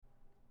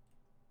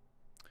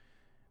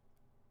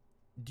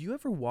Do you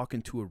ever walk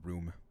into a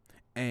room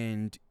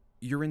and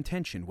your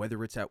intention,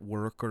 whether it's at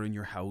work or in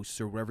your house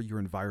or wherever your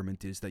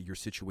environment is that you're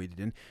situated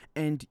in,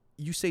 and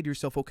you say to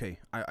yourself, okay,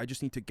 I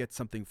just need to get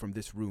something from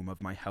this room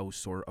of my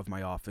house or of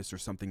my office or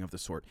something of the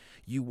sort.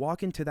 You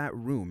walk into that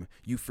room,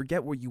 you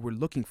forget what you were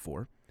looking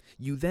for.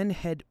 You then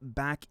head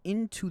back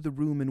into the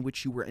room in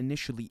which you were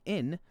initially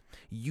in.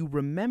 You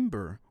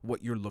remember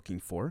what you're looking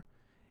for,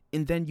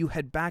 and then you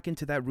head back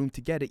into that room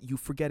to get it. You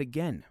forget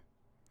again.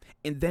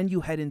 And then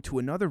you head into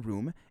another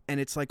room, and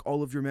it's like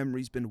all of your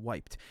memory's been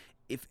wiped.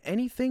 If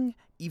anything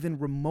even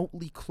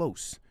remotely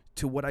close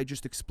to what I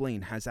just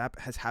explained has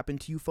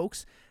happened to you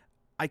folks,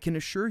 I can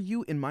assure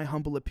you, in my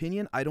humble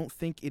opinion, I don't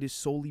think it is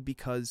solely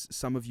because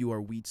some of you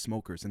are weed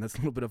smokers. And that's a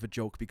little bit of a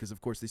joke because,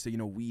 of course, they say,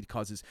 weed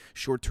causes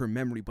short-term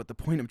memory. But the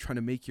point I'm trying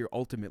to make here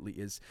ultimately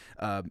is,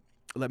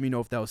 let me know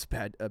if that was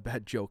a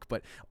bad joke,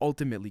 but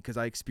ultimately, because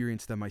I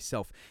experienced that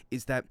myself,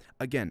 is that,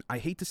 again, I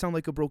hate to sound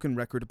like a broken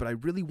record, but I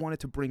really wanted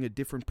to bring a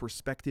different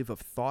perspective of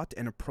thought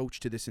and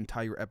approach to this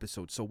entire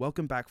episode. So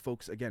welcome back,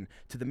 folks, again,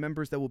 to the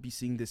members that will be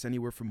seeing this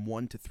anywhere from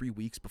 1 to 3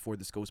 weeks before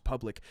this goes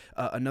public,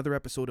 another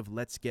episode of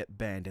Let's Get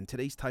Banned. And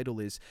today's title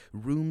is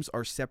Rooms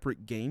Are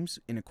Separate Games,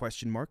 in a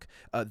question mark,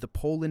 the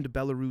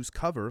Poland-Belarus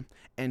cover,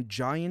 and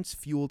Giants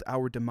Fueled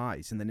Our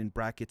Demise, and then in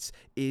brackets,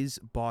 Is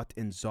Bot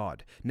and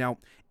Zod. Now,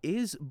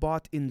 Is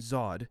Bot in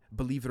Zod,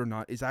 believe it or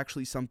not, is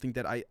actually something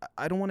that I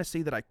don't want to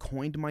say that I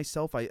coined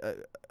myself. I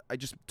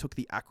just took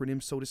the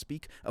acronym, so to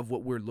speak, of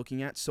what we're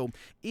looking at. So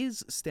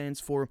IS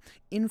stands for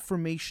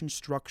information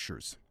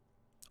structures.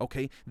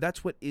 Okay,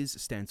 that's what IS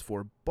stands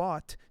for.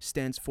 Bot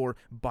stands for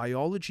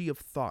biology of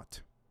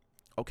thought.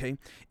 Okay,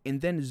 and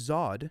then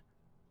Zod,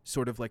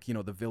 sort of like,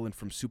 the villain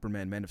from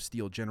Superman, Man of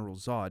Steel, General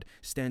Zod,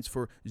 stands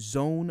for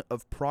zone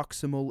of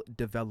proximal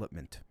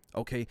development.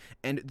 Okay,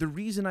 and the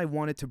reason I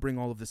wanted to bring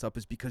all of this up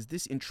is because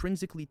this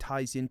intrinsically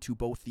ties into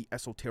both the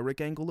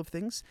esoteric angle of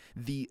things,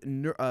 the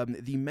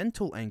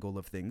mental angle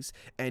of things,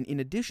 and in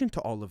addition to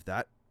all of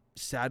that,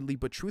 sadly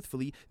but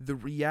truthfully, the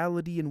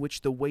reality in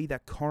which the way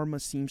that karma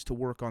seems to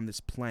work on this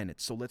planet.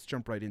 So let's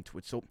jump right into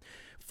it. So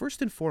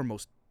first and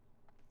foremost,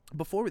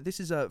 this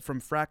is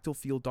from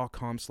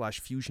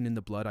fractalfield.com/fusion in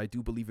the blood. I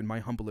do believe, in my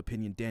humble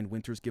opinion, Dan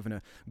Winter's given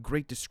a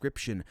great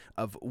description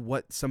of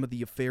what some of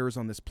the affairs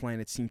on this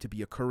planet seem to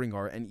be occurring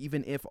are. And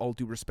even if, all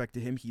due respect to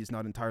him, he is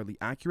not entirely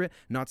accurate,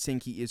 not saying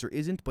he is or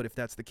isn't, but if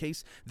that's the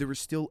case, there is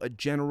still a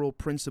general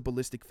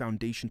principalistic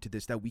foundation to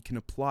this that we can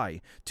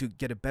apply to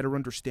get a better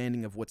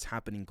understanding of what's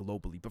happening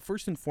globally. But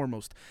first and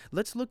foremost,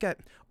 let's look at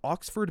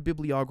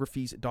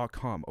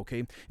oxfordbibliographies.com,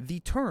 okay? The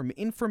term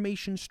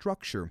information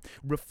structure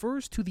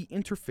refers to the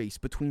interface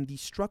between the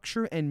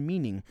structure and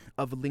meaning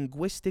of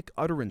linguistic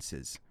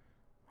utterances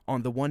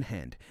on the one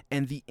hand,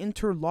 and the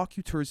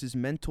interlocutor's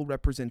mental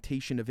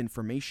representation of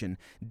information,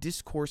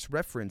 discourse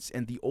reference,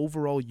 and the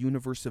overall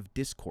universe of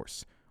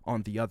discourse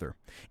on the other.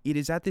 It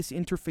is at this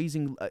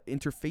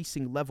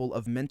interfacing level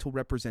of mental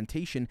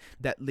representation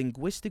that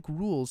linguistic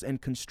rules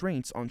and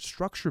constraints on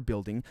structure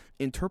building,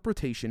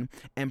 interpretation,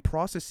 and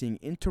processing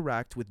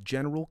interact with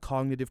general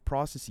cognitive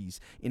processes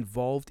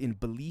involved in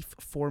belief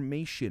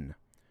formation,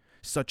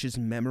 such as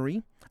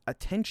memory,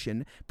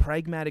 attention,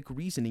 pragmatic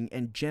reasoning,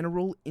 and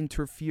general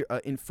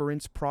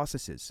inference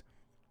processes.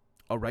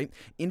 All right?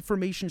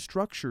 Information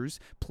structures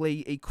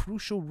play a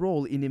crucial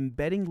role in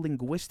embedding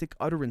linguistic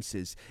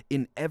utterances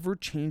in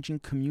ever-changing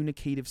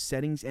communicative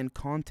settings and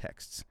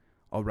contexts.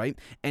 All right?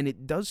 And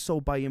it does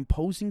so by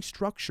imposing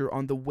structure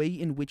on the way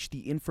in which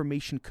the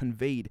information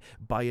conveyed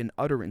by an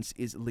utterance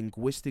is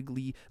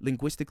linguistically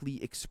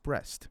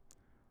expressed.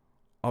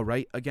 All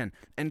right? Again,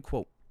 end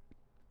quote.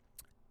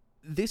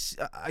 This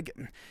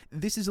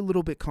is a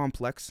little bit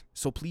complex,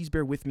 so please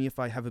bear with me if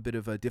I have a bit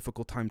of a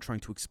difficult time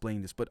trying to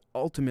explain this. But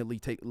ultimately,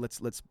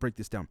 let's break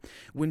this down.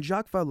 When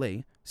Jacques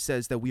Vallée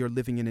says that we are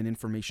living in an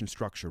information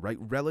structure, right,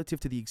 relative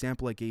to the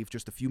example I gave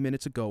just a few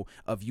minutes ago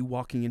of you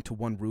walking into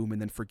one room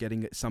and then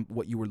forgetting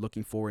what you were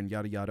looking for and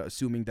yada yada,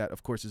 assuming that,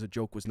 of course, as a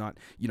joke was not,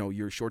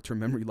 your short-term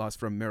memory loss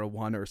from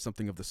marijuana or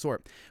something of the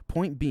sort.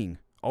 Point being,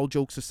 all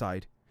jokes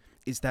aside,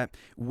 is that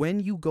when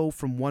you go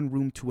from one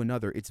room to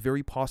another, it's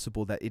very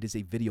possible that it is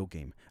a video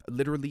game,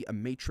 literally a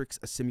matrix,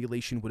 a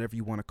simulation, whatever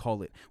you want to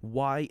call it.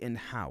 Why and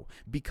how?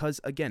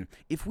 Because, again,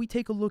 if we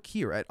take a look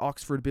here at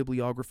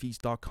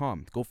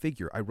oxfordbibliographies.com, go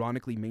figure,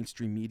 ironically,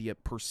 mainstream media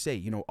per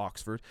se,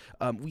 Oxford,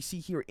 we see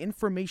here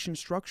information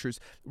structures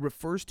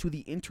refers to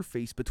the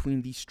interface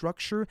between the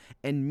structure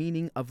and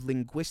meaning of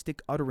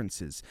linguistic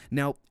utterances.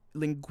 Now,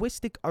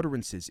 linguistic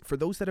utterances, for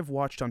those that have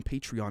watched on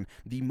Patreon,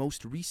 the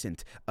most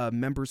recent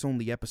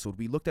members-only episode,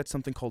 we looked at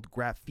something called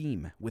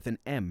grapheme with an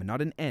M,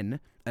 not an N,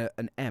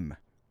 an M.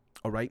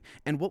 All right?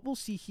 And what we'll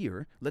see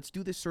here, let's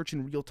do this search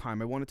in real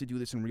time. I wanted to do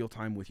this in real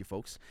time with you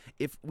folks.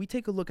 If we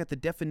take a look at the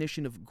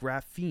definition of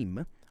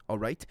grapheme, all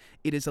right,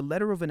 it is a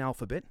letter of an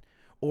alphabet,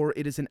 or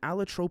it is an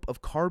allotrope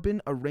of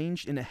carbon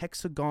arranged in a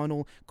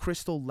hexagonal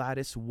crystal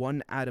lattice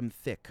 1 atom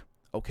thick.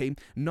 Okay?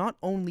 Not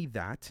only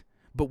that,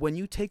 But when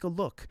you take a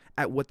look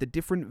at what the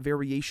different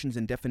variations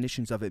and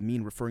definitions of it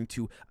mean, referring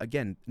to,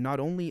 again, not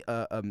only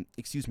a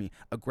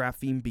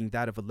grapheme being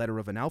that of a letter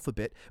of an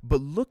alphabet,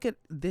 but look at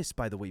this,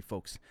 by the way,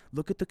 folks.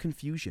 Look at the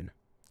confusion,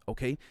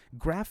 okay?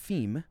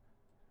 Grapheme,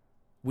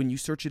 when you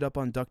search it up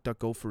on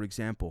DuckDuckGo, for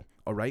example,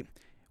 all right,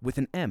 with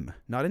an M,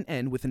 not an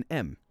N, with an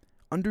M.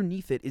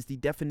 Underneath it is the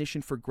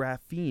definition for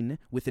graphene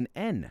with an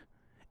N.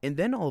 And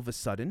then all of a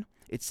sudden,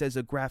 it says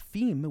a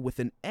grapheme with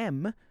an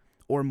M,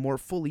 or more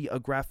fully, a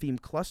grapheme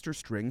cluster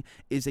string,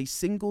 is a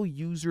single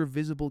user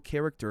visible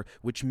character,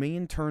 which may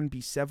in turn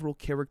be several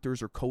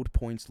characters or code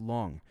points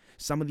long.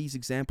 Some of these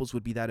examples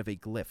would be that of a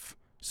glyph,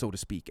 so to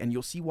speak. And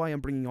you'll see why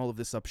I'm bringing all of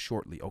this up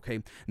shortly, okay?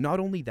 Not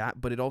only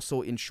that, but it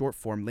also, in short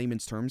form,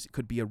 layman's terms, it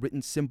could be a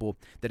written symbol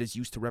that is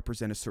used to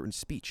represent a certain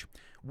speech.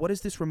 What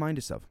does this remind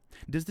us of?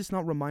 Does this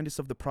not remind us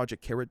of the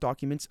Project Carrot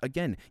documents?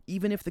 Again,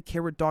 even if the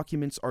Carrot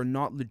documents are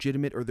not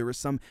legitimate or there is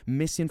some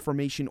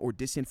misinformation or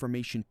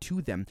disinformation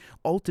to them,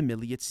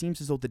 ultimately it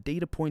seems as though the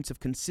data points of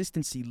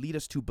consistency lead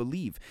us to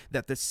believe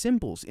that the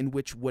symbols in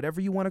which, whatever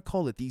you want to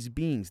call it, these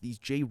beings, these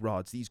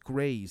J-rods, these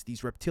Greys,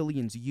 these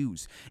reptilians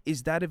use,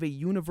 is that of a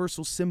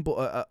universal symbol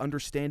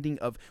understanding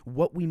of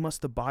what we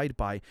must abide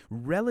by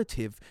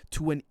relative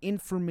to an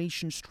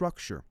information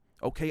structure.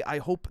 Okay, I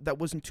hope that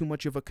wasn't too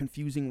much of a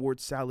confusing word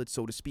salad,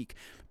 so to speak.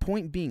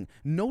 Point being,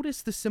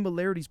 notice the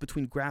similarities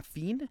between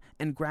graphene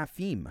and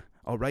grapheme.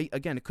 All right,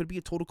 again, it could be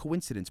a total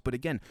coincidence, but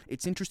again,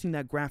 it's interesting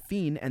that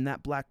graphene and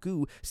that black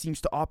goo seems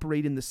to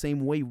operate in the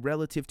same way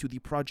relative to the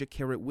Project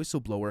Carrot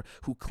whistleblower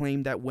who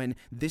claimed that when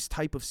this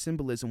type of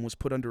symbolism was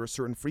put under a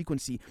certain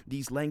frequency,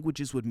 these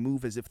languages would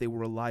move as if they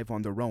were alive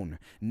on their own.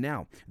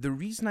 Now, the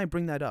reason I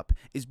bring that up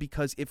is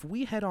because if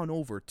we head on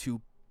over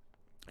to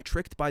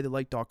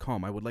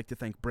trickedbythelight.com. I would like to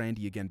thank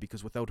Brandy again,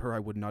 because without her I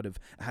would not have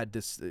had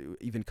this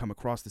even come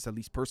across this, at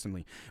least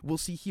personally. We'll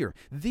see here.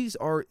 These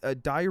are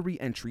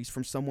diary entries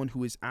from someone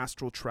who is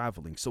astral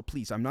traveling. So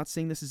please, I'm not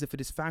saying this as if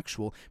it is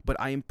factual, but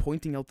I am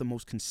pointing out the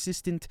most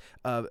consistent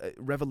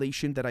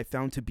revelation that I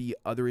found to be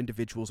other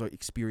individuals'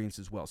 experience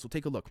as well. So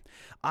take a look.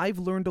 I've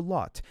learned a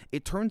lot.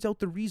 It turns out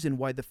the reason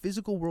why the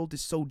physical world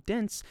is so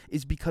dense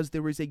is because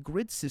there is a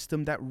grid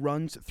system that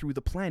runs through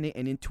the planet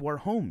and into our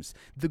homes.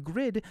 The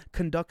grid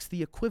conducts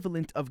the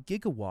equivalent of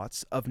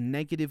gigawatts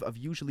of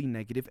usually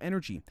negative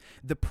energy.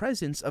 The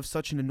presence of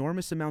such an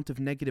enormous amount of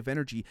negative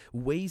energy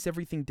weighs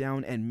everything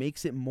down and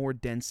makes it more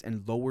dense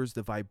and lowers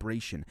the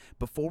vibration.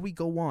 Before we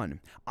go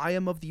on, I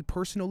am of the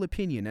personal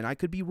opinion, and I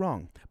could be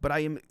wrong, but I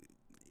am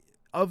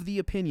of the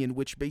opinion,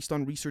 which based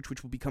on research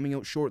which will be coming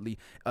out shortly,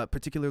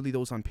 particularly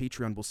those on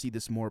Patreon will see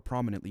this more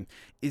prominently,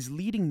 is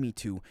leading me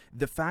to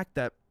the fact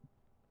that,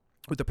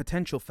 or the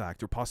potential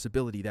fact or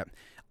possibility that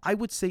I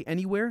would say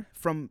anywhere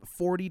from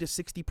 40 to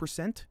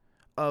 60%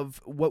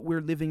 of what we're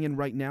living in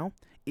right now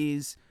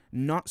is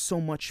not so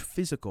much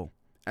physical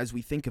as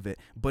we think of it,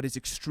 but is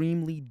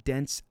extremely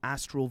dense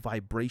astral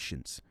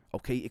vibrations.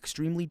 Okay,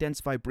 extremely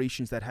dense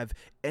vibrations that have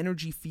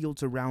energy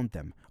fields around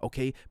them.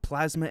 Okay,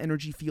 plasma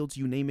energy fields,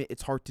 you name it,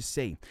 it's hard to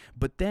say.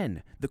 But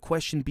then the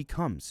question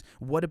becomes,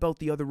 what about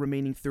the other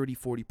remaining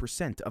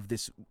 30-40% of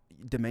this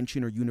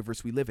dimension or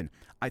universe we live in?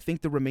 I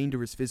think the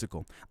remainder is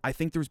physical. I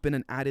think there's been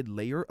an added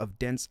layer of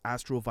dense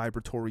astral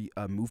vibratory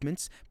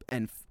movements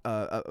and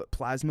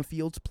plasma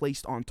fields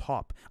placed on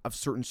top of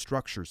certain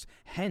structures.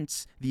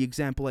 Hence, the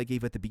example I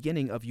gave at the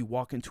beginning of you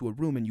walk into a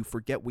room and you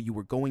forget what you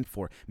were going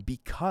for,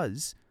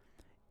 because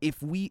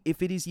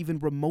if it is even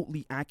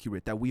remotely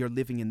accurate that we are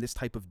living in this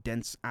type of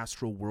dense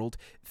astral world,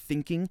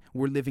 thinking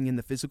we're living in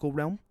the physical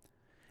realm,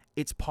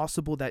 it's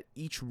possible that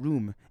each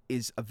room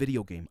is a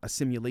video game, a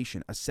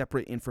simulation, a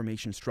separate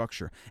information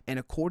structure. And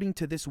according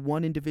to this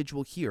one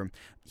individual here,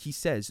 he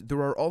says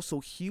there are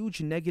also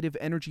huge negative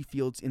energy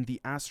fields in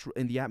the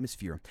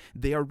atmosphere.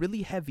 They are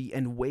really heavy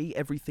and weigh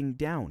everything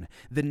down.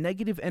 The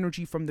negative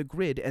energy from the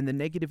grid and the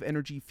negative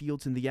energy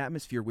fields in the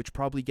atmosphere, which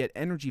probably get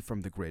energy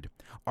from the grid,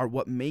 are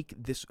what make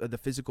this the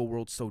physical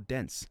world so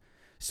dense.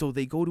 So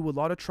they go to a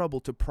lot of trouble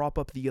to prop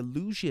up the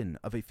illusion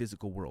of a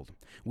physical world.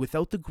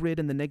 Without the grid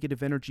and the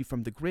negative energy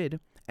from the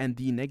grid and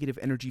the negative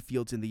energy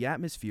fields in the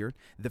atmosphere,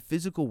 the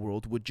physical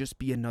world would just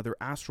be another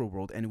astral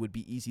world, and it would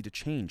be easy to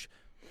change.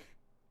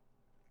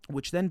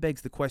 Which then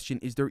begs the question,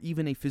 is there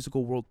even a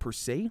physical world per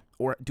se?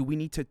 Or do we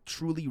need to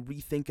truly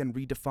rethink and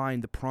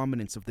redefine the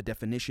prominence of the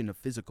definition of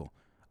physical?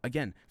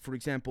 Again, for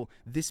example,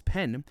 this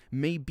pen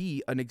may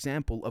be an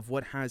example of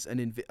what has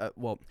an,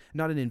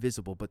 not an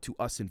invisible, but to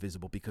us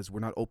invisible, because we're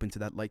not open to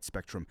that light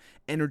spectrum,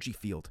 energy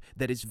field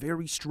that is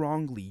very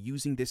strongly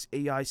using this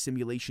AI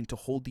simulation to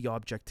hold the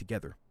object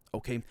together,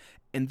 okay?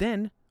 And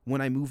then, when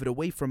I move it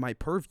away from my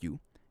purview,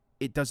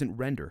 it doesn't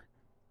render.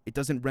 It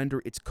doesn't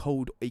render its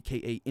code,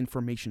 aka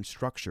information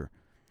structure.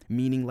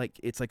 Meaning like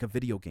it's like a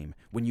video game.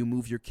 When you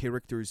move your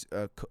character's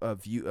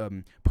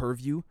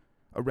purview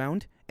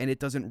around and it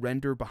doesn't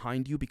render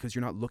behind you because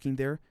you're not looking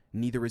there,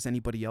 neither is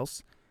anybody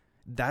else.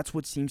 That's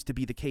what seems to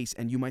be the case.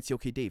 And you might say,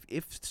 okay, Dave,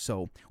 if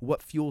so,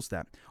 what fuels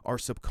that? Our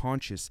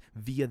subconscious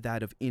via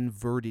that of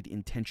inverted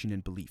intention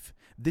and belief.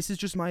 This is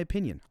just my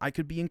opinion. I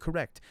could be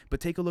incorrect, but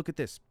take a look at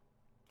this.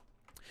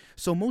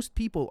 So most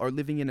people are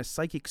living in a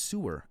psychic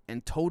sewer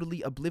and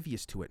totally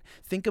oblivious to it.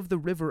 Think of the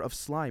river of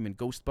slime in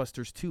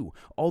Ghostbusters 2,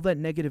 all that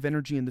negative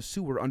energy in the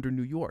sewer under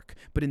New York.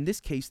 But in this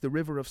case, the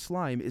river of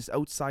slime is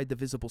outside the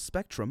visible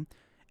spectrum,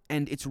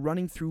 and it's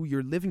running through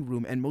your living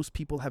room, and most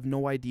people have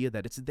no idea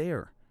that it's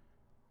there.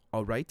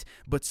 All right?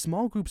 But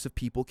small groups of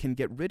people can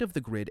get rid of the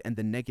grid and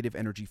the negative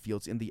energy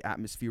fields in the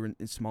atmosphere in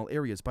small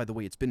areas. By the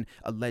way, it's been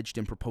alleged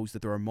and proposed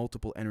that there are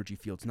multiple energy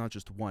fields, not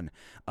just one.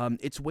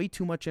 It's way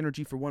too much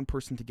energy for one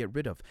person to get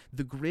rid of.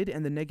 The grid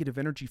and the negative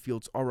energy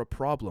fields are a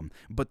problem,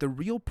 but the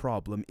real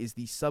problem is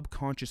the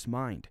subconscious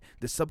mind.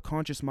 The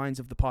subconscious minds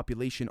of the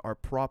population are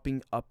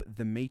propping up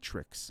the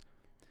matrix.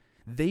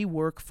 They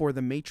work for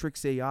the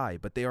Matrix AI,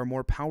 but they are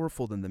more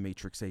powerful than the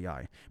Matrix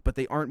AI. But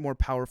they aren't more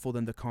powerful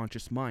than the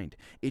conscious mind.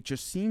 It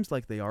just seems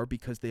like they are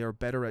because they are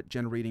better at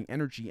generating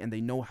energy and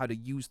they know how to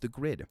use the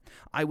grid.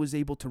 I was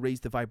able to raise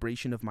the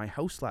vibration of my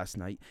house last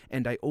night,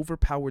 and I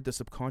overpowered the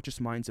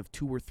subconscious minds of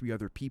 2 or 3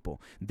 other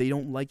people. They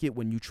don't like it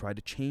when you try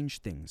to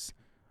change things.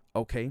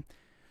 Okay?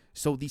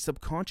 So the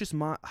subconscious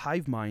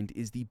hive mind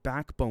is the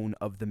backbone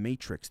of the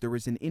matrix. There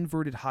is an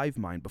inverted hive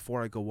mind,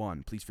 before I go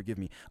on, please forgive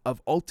me,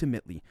 of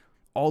ultimately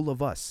all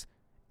of us,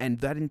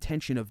 and that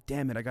intention of,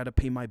 damn it, I gotta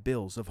pay my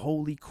bills, of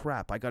holy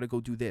crap, I gotta go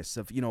do this,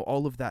 of,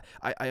 all of that,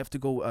 I have to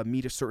go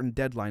meet a certain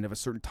deadline of a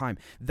certain time.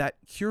 That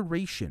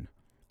curation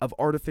of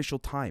artificial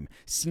time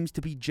seems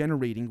to be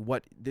generating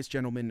what this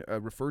gentleman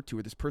referred to,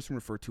 or this person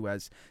referred to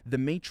as the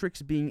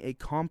matrix being a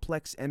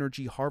complex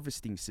energy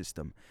harvesting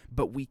system,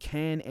 but we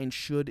can and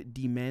should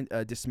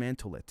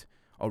dismantle it.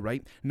 All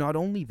right? Not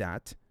only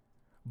that,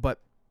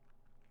 but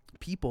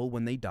people,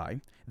 when they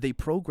die, they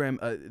program,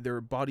 their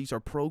bodies are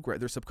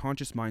programmed, their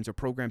subconscious minds are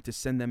programmed to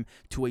send them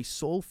to a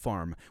soul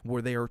farm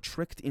where they are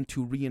tricked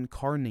into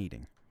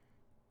reincarnating.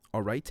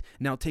 All right?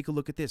 Now take a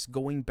look at this.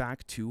 Going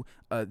back to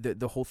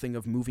the whole thing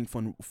of moving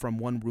from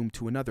one room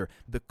to another.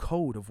 The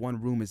code of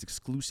one room is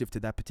exclusive to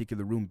that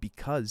particular room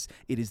because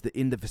it is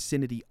in the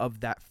vicinity of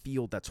that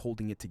field that's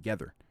holding it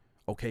together.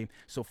 Okay,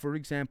 so for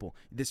example,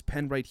 this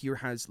pen right here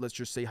has, let's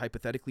just say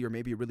hypothetically, or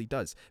maybe it really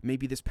does,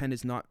 maybe this pen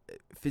is not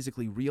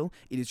physically real,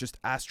 it is just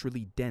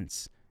astrally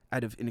dense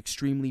at an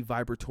extremely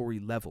vibratory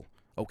level,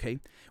 okay?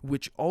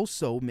 Which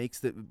also begs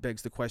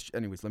the question,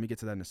 anyways, let me get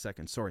to that in a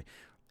second, sorry.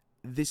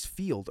 This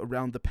field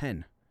around the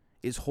pen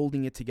is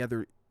holding it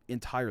together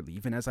entirely,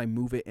 even as I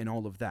move it and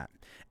all of that.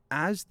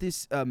 As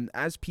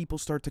people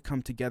start to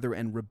come together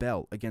and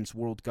rebel against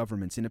world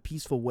governments in a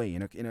peaceful way,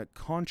 in a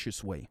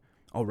conscious way,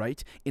 all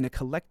right, in a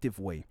collective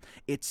way,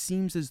 it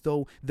seems as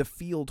though the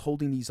field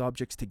holding these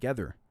objects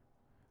together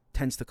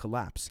tends to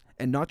collapse.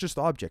 And not just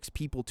objects,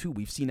 people too.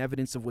 We've seen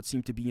evidence of what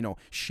seem to be,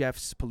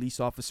 chefs, police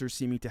officers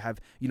seeming to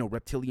have,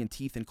 reptilian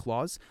teeth and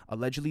claws.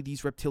 Allegedly,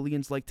 these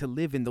reptilians like to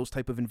live in those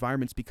type of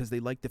environments because they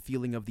like the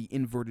feeling of the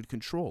inverted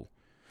control.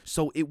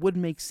 So it would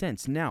make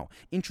sense. Now,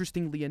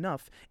 interestingly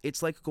enough,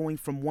 it's like going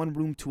from one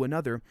room to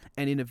another,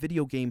 and in a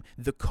video game,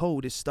 the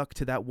code is stuck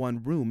to that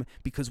one room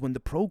because when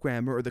the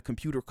programmer or the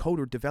computer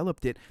coder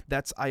developed it,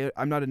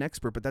 I'm not an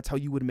expert, but that's how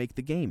you would make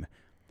the game.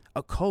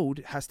 A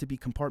code has to be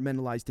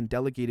compartmentalized and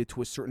delegated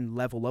to a certain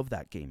level of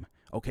that game.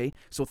 Okay,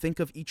 so think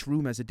of each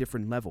room as a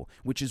different level,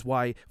 which is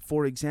why,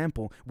 for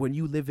example, when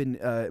you live in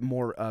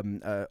more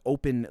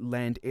open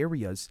land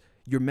areas,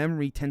 your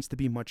memory tends to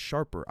be much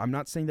sharper. I'm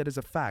not saying that as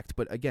a fact,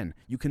 but again,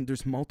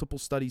 there's multiple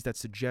studies that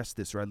suggest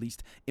this, or at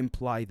least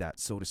imply that,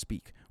 so to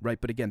speak,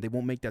 right? But again, they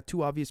won't make that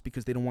too obvious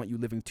because they don't want you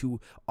living too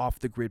off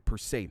the grid per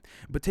se.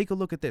 But take a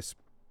look at this.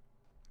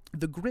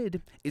 The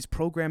grid is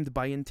programmed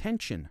by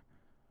intention.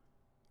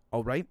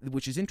 All right,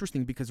 which is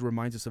interesting because it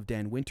reminds us of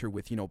Dan Winter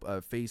with,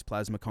 phase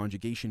plasma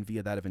conjugation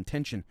via that of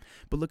intention.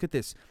 But look at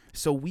this.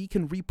 So we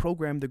can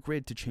reprogram the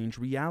grid to change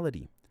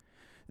reality.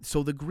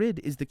 So the grid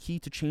is the key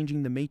to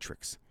changing the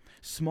matrix.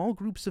 Small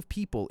groups of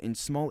people in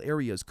small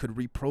areas could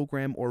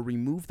reprogram or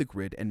remove the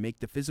grid and make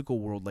the physical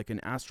world like an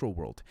astral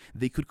world.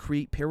 They could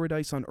create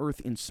paradise on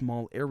Earth in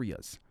small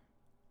areas.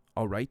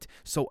 All right,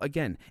 so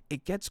again,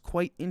 it gets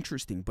quite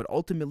interesting, but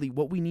ultimately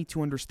what we need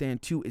to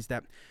understand too is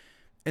that,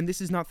 and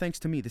this is not thanks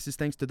to me, this is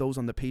thanks to those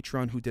on the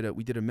Patreon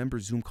we did a member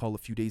Zoom call a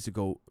few days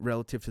ago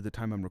relative to the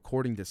time I'm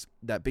recording this,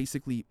 that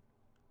basically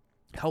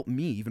helped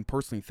me, even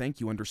personally, thank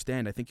you,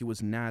 understand. I think it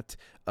was Nat,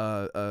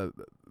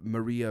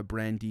 Maria,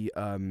 Brandy,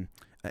 and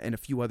a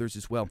few others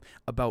as well,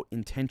 about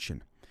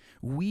intention.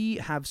 We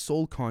have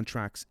soul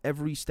contracts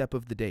every step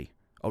of the day.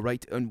 All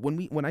right, and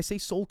when I say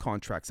soul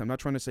contracts, I'm not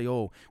trying to say,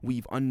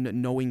 we've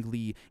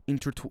unknowingly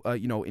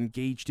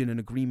engaged in an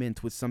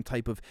agreement with some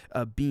type of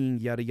being,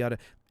 yada yada.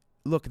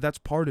 Look, that's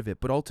part of it,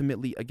 but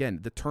ultimately, again,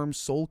 the term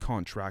soul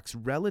contracts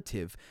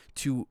relative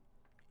to,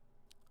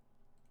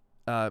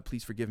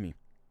 please forgive me,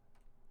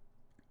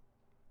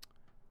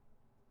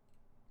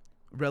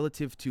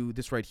 relative to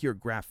this right here,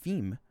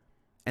 grapheme,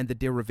 and the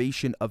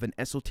derivation of an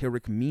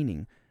esoteric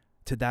meaning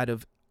to that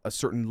of a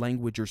certain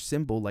language or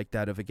symbol, like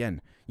that of,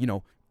 again,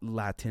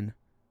 Latin,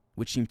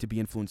 which seemed to be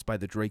influenced by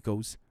the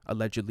Dracos,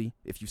 allegedly,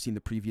 if you've seen the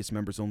previous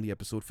members only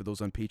episode for those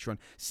on Patreon,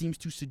 seems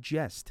to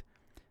suggest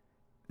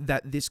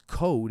that this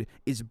code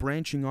is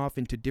branching off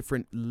into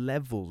different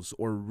levels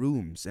or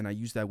rooms, and I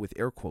use that with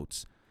air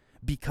quotes,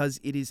 because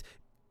it is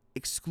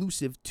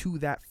exclusive to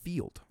that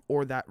field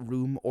or that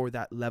room or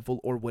that level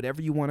or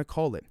whatever you want to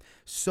call it.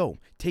 So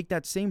take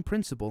that same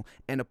principle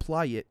and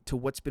apply it to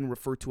what's been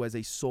referred to as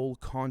a soul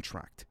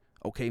contract.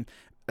 Okay,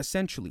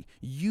 essentially,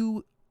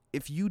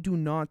 if you do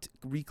not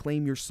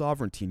reclaim your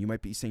sovereignty, and you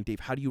might be saying,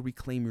 Dave, how do you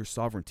reclaim your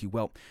sovereignty?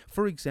 Well,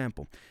 for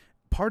example,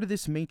 part of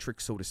this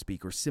matrix, so to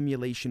speak, or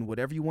simulation,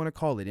 whatever you want to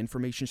call it,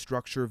 information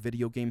structure,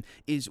 video game,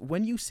 is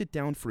when you sit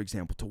down, for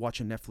example, to watch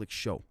a Netflix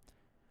show.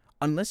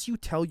 Unless you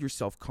tell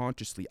yourself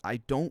consciously,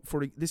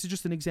 this is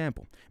just an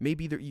example.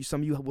 Maybe some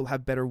of you will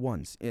have better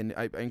ones, and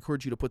I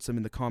encourage you to put some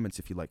in the comments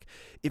if you like.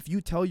 If you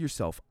tell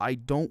yourself, I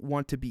don't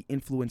want to be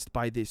influenced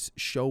by this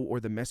show or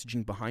the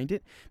messaging behind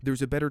it,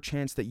 there's a better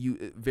chance that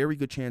very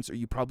good chance, or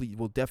you probably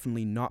will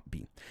definitely not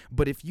be.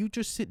 But if you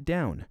just sit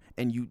down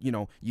and you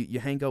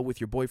hang out with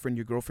your boyfriend,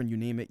 your girlfriend, you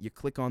name it, you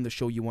click on the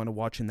show you want to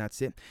watch, and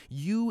that's it.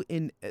 You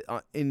in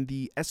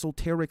the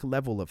esoteric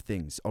level of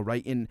things, all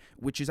right,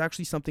 which is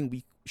actually something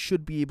we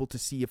should be able to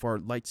see if our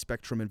light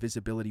spectrum and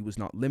visibility was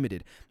not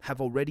limited, have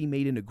already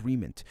made an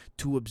agreement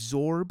to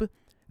absorb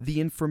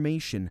the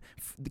information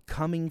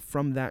coming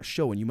from that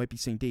show. And you might be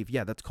saying, Dave,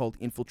 yeah, that's called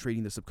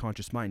infiltrating the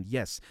subconscious mind.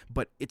 Yes,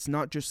 but it's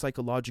not just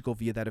psychological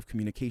via that of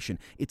communication.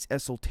 It's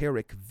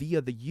esoteric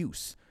via the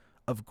use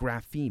of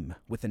grapheme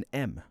with an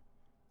M.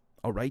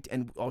 All right?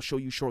 And I'll show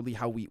you shortly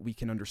how we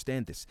can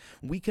understand this.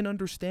 We can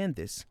understand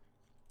this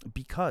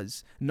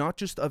because not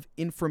just of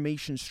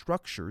information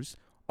structures,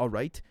 all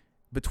right,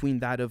 between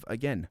that of,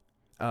 again,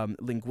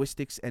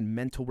 linguistics and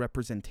mental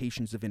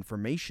representations of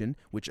information,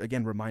 which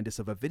again remind us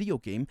of a video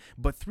game,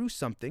 but through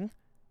something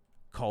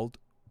called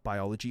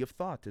biology of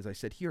thought, as I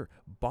said here,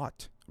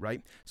 BOT,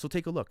 right? So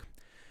take a look.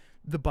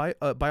 The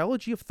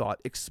biology of thought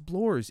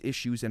explores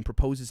issues and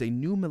proposes a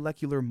new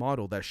molecular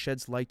model that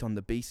sheds light on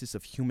the basis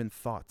of human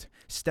thought.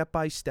 Step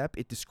by step,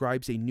 it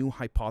describes a new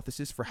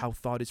hypothesis for how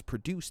thought is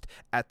produced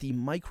at the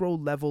micro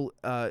level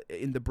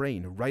in the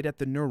brain, right at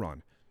the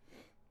neuron.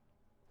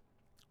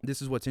 This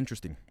is what's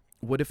interesting.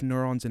 What if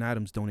neurons and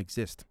atoms don't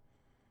exist?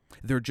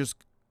 They're just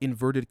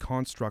inverted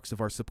constructs of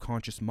our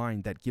subconscious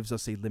mind that gives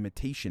us a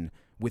limitation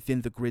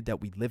within the grid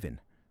that we live in.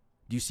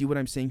 Do you see what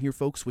I'm saying here,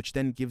 folks? Which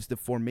then gives the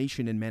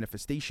formation and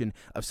manifestation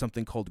of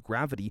something called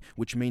gravity,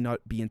 which may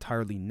not be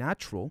entirely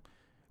natural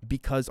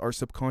because our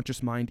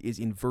subconscious mind is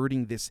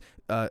inverting this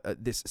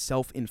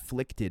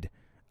self-inflicted,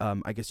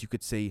 I guess you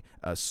could say,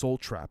 soul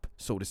trap,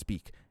 so to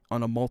speak,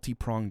 on a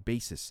multi-pronged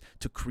basis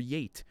to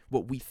create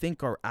what we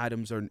think are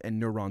atoms and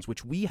neurons,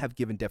 which we have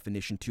given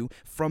definition to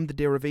from the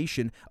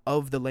derivation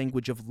of the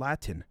language of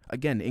Latin.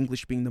 Again,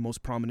 English being the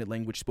most prominent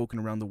language spoken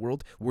around the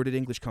world. Where did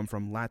English come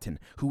from? Latin.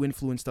 Who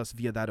influenced us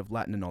via that of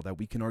Latin and all that?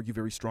 We can argue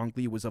very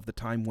strongly it was of the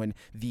time when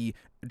the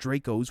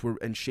Dracos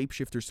and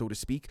shapeshifters, so to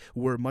speak,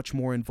 were much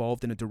more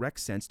involved in a direct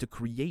sense to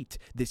create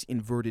this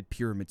inverted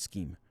pyramid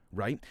scheme,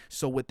 right?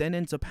 So what then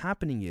ends up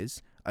happening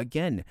is,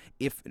 again,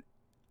 if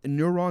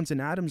neurons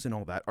and atoms and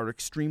all that are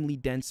extremely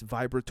dense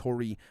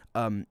vibratory,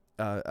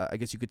 I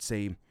guess you could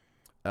say,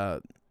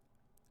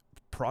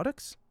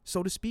 products,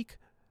 so to speak,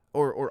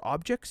 or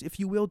objects, if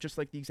you will, just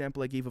like the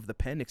example I gave of the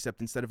pen, except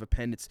instead of a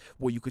pen, it's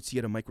what you could see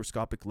at a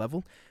microscopic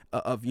level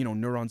of,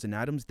 neurons and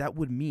atoms. That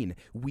would mean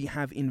we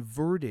have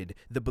inverted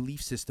the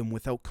belief system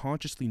without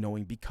consciously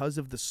knowing because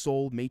of the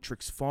soul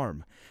matrix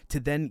farm to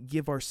then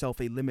give ourselves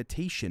a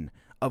limitation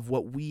of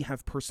what we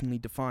have personally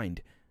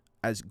defined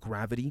as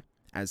gravity,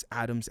 as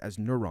atoms, as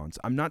neurons.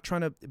 I'm not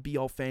trying to be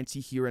all fancy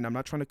here, and I'm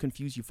not trying to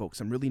confuse you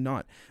folks. I'm really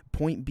not.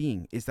 Point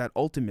being is that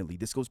ultimately,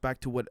 this goes back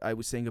to what I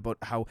was saying about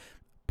how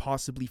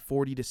possibly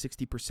 40 to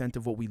 60%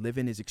 of what we live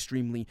in is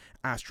extremely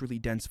astrally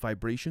dense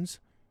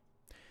vibrations.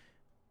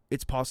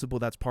 It's possible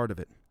that's part of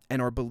it.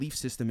 And our belief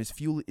system is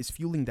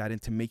fueling that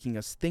into making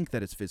us think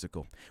that it's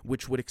physical,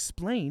 which would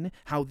explain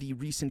how the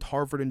recent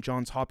Harvard and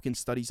Johns Hopkins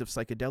studies of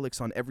psychedelics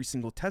on every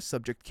single test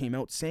subject came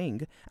out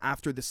saying,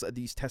 after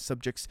these test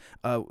subjects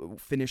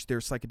finished their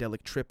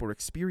psychedelic trip or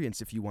experience,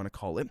 if you want to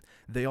call it,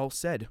 they all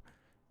said,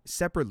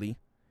 separately,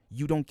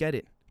 you don't get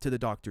it, to the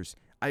doctors.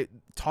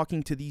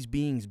 Talking to these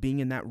beings, being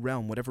in that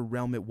realm, whatever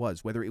realm it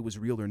was, whether it was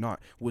real or not,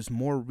 was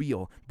more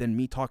real than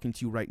me talking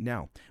to you right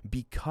now.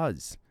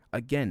 Because,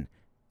 again,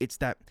 it's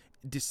that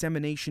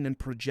dissemination and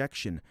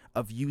projection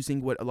of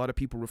using what a lot of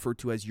people refer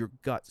to as your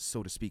gut,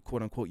 so to speak,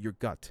 quote unquote, your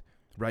gut,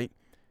 right?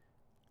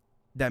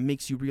 That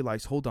makes you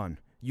realize, hold on,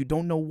 you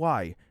don't know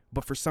why,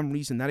 but for some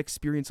reason that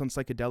experience on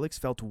psychedelics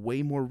felt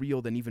way more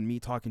real than even me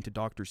talking to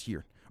doctors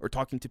here, or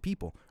talking to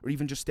people, or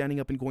even just standing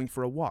up and going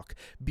for a walk,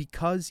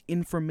 because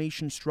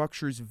information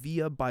structures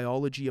via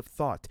biology of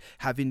thought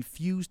have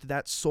infused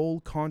that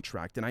soul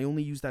contract, and I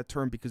only use that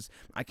term because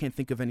I can't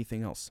think of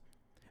anything else,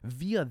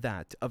 via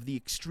that of the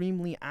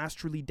extremely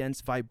astrally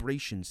dense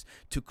vibrations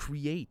to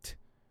create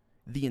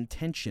the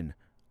intention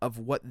of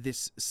what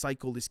this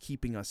cycle is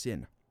keeping us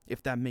in,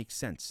 if that makes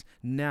sense.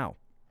 Now,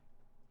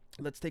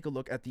 let's take a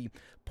look at the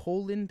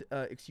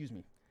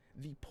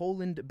the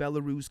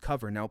Poland-Belarus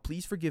cover. Now,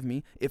 please forgive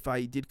me if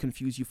I did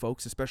confuse you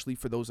folks, especially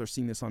for those who are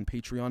seeing this on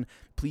Patreon.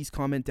 Please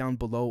comment down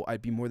below.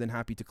 I'd be more than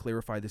happy to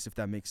clarify this if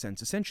that makes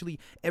sense. Essentially,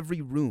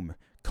 every room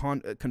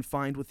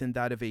confined within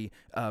that of a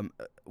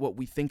what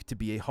we think to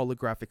be a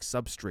holographic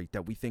substrate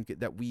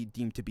that we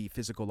deem to be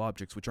physical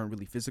objects, which aren't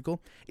really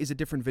physical, is a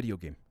different video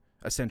game,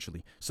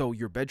 essentially. So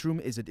your bedroom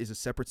is a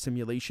separate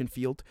simulation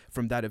field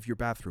from that of your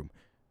bathroom.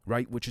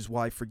 Right, which is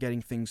why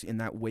forgetting things in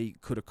that way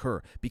could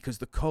occur, because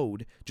the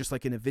code, just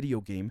like in a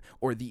video game,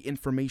 or the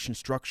information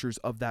structures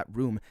of that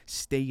room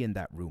stay in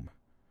that room,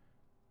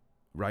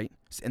 right?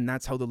 And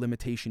that's how the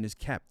limitation is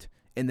kept.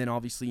 And then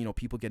obviously,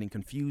 people getting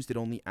confused, it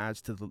only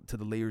adds to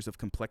the layers of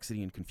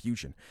complexity and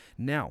confusion.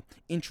 Now,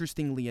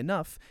 interestingly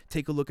enough,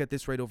 take a look at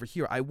this right over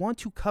here. I want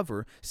to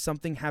cover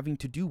something having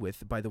to do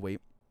with, by the way,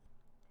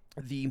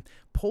 the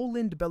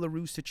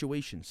Poland-Belarus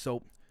situation.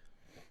 So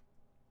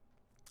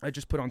I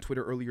just put on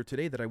Twitter earlier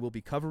today that I will be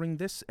covering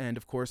this, and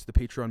of course the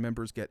Patreon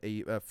members get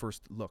a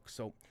first look.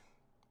 So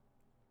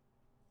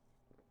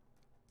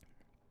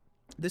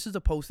this is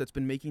a post that's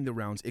been making the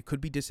rounds. It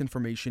could be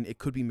disinformation, it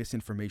could be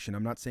misinformation.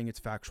 I'm not saying it's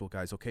factual,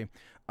 guys, okay?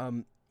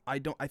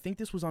 I think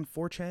this was on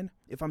 4chan,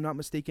 if I'm not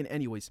mistaken.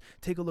 Anyways,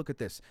 take a look at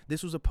this.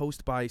 This was a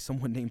post by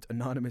someone named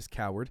Anonymous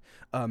Coward.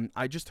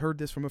 I just heard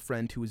this from a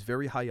friend who is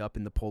very high up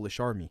in the Polish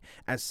army.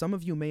 As some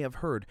of you may have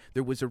heard,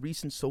 there was a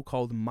recent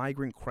so-called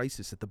migrant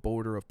crisis at the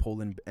border of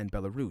Poland and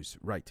Belarus.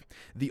 Right.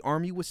 The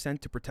army was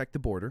sent to protect the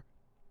border.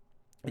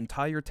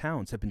 Entire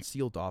towns have been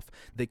sealed off.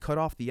 They cut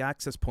off the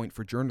access point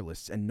for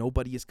journalists, and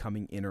nobody is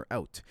coming in or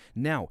out.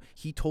 Now,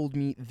 he told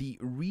me the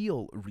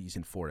real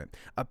reason for it.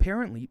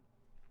 Apparently,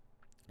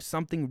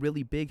 something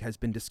really big has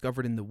been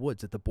discovered in the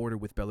woods at the border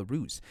with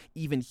Belarus.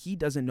 Even he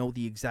doesn't know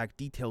the exact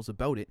details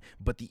about it,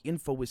 but the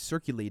info is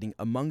circulating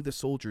among the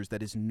soldiers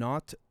that it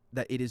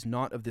is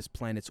not of this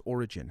planet's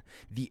origin.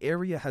 The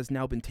area has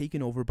now been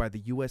taken over by the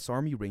U.S.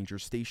 Army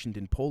Rangers stationed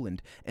in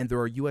Poland, and there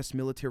are U.S.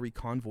 military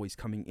convoys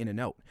coming in and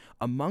out.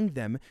 Among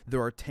them,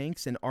 there are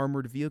tanks and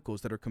armored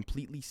vehicles that are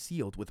completely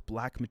sealed with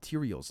black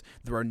materials.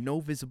 There are no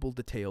visible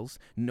details,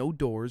 no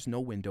doors, no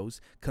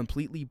windows,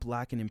 completely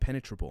black and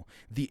impenetrable.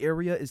 The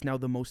area is now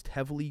the most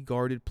heavily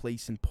guarded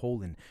place in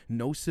Poland.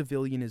 No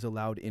civilian is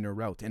allowed in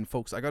or out. And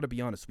folks, I gotta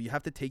be honest, we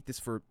have to take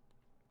this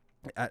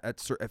at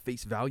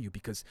face value,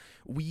 because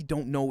we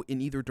don't know in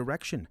either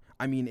direction.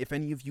 I mean, if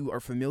any of you are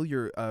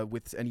familiar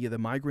with any of the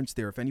migrants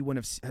there, if anyone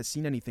has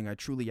seen anything, I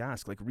truly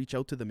ask, reach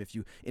out to them if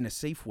you, in a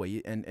safe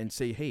way, and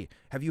say, hey,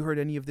 have you heard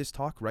any of this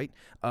talk, right?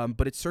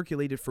 But it's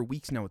circulated for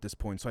weeks now at this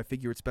point, so I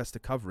figure it's best to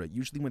cover it.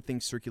 Usually when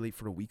things circulate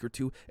for a week or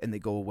two and they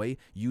go away,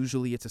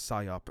 usually it's a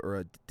psyop or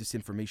a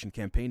disinformation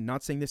campaign.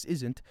 Not saying this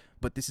isn't,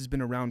 but this has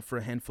been around for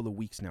a handful of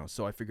weeks now,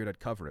 so I figured I'd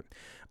cover it.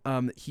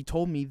 He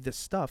told me the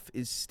stuff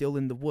is still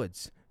in the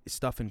woods.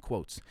 Stuff in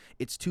quotes.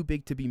 It's too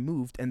big to be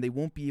moved, and they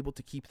won't be able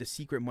to keep the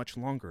secret much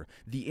longer.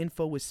 The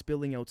info is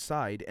spilling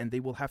outside, and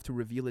they will have to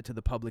reveal it to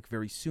the public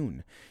very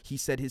soon. He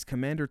said his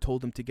commander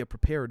told him to get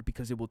prepared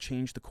because it will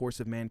change the course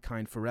of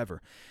mankind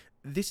forever.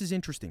 This is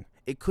interesting.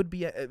 It could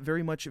be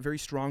very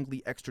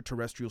strongly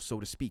extraterrestrial, so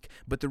to speak.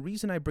 But the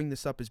reason I bring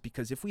this up is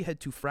because if we head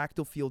to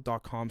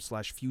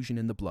fractalfield.com/fusion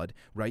in the blood,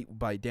 right,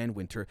 by Dan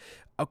Winter,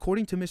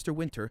 according to Mr.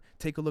 Winter,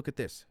 take a look at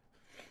this.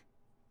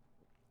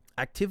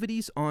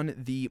 Activities on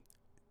the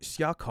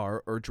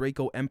Syakar or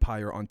Draco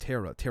Empire on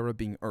Terra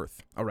being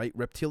Earth, alright,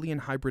 reptilian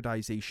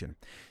hybridization.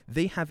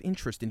 They have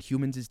interest in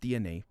humans'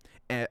 DNA,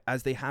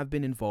 as they have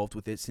been involved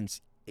with it since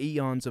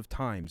eons of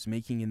times,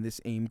 making in this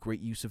aim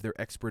great use of their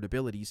expert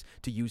abilities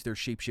to use their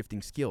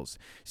shape-shifting skills.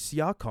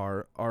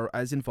 Syakar are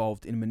as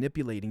involved in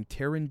manipulating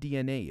Terran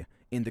DNA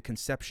in the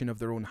conception of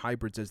their own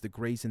hybrids as the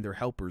Greys and their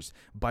helpers,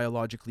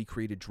 biologically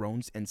created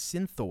drones, and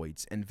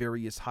Synthoids and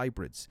various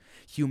hybrids.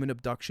 Human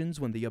abductions,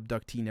 when the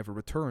abductee never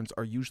returns,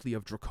 are usually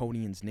of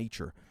Draconian's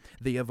nature.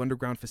 They have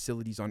underground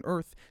facilities on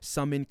Earth,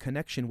 some in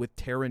connection with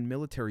Terran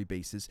military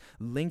bases,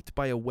 linked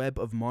by a web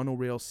of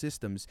monorail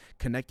systems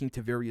connecting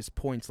to various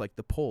points like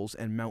the poles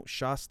and Mount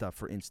Shasta,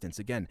 for instance.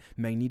 Again,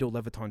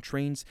 magneto-leviton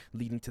trains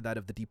leading to that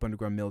of the deep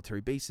underground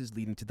military bases,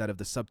 leading to that of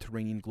the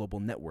subterranean global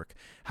network.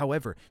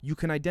 However, you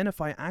can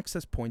identify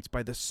access points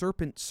by the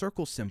serpent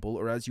circle symbol,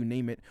 or as you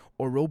name it,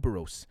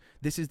 Ouroboros.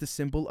 This is the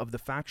symbol of the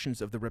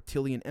factions of the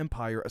reptilian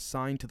empire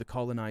assigned to the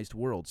colonized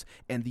worlds,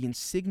 and the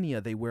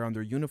insignia they wear on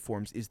their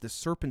uniforms is the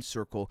serpent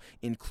circle,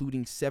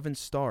 including 7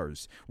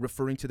 stars,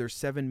 referring to their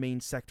 7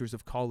 main sectors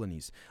of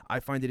colonies. I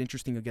find it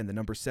interesting, again, the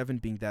number 7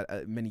 being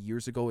that many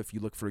years ago, if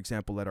you look, for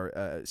example, at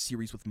our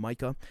series with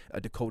Micah,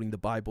 decoding the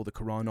Bible, the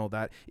Quran, all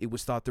that, it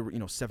was thought there were,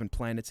 7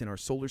 planets in our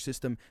solar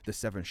system, the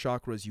 7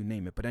 chakras, you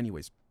name it. But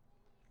anyways,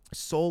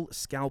 soul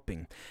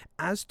scalping,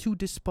 as to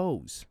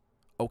dispose,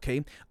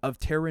 of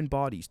Terran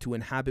bodies to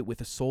inhabit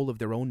with a soul of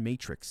their own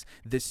matrix.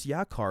 The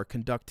Syakar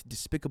conduct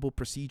despicable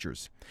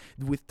procedures.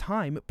 With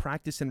time,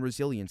 practice, and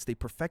resilience, they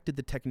perfected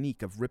the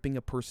technique of ripping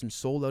a person's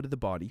soul out of the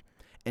body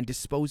and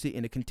dispose it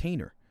in a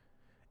container.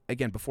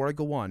 again, before I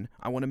go on,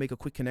 I want to make a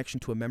quick connection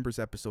to a members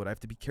episode. I have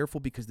to be careful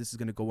because this is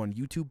going to go on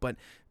YouTube, but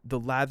the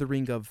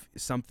lathering of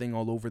something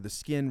all over the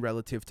skin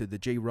relative to the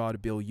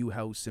J-Rod, Bill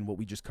U-House, and what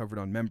we just covered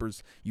on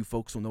members, you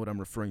folks will know what I'm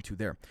referring to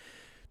there.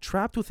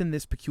 Trapped within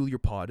this peculiar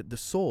pod, the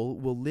soul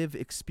will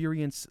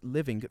experience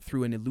living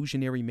through an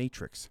illusionary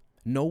matrix.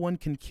 No one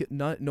can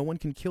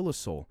kill a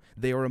soul.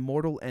 They are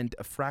immortal and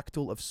a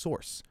fractal of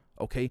source.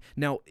 Okay,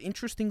 now,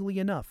 interestingly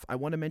enough, I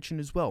want to mention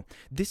as well,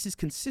 this is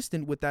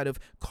consistent with that of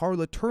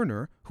Carla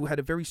Turner, who had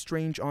a very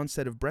strange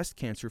onset of breast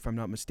cancer, if I'm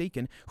not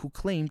mistaken, who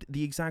claimed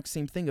the exact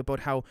same thing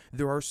about how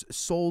there are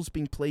souls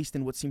being placed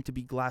in what seem to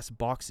be glass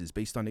boxes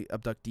based on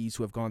abductees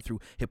who have gone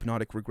through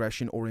hypnotic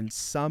regression, or in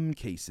some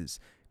cases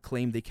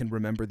claim they can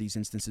remember these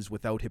instances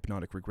without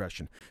hypnotic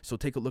regression. So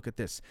take a look at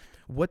this.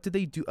 What do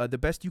they do? The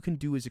best you can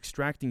do is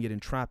extracting it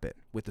and trap it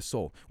with the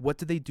soul. What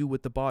do they do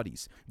with the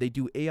bodies? They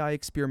do AI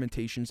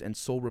experimentations and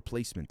soul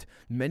replacement.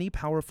 Many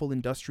powerful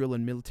industrial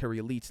and military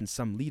elites and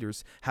some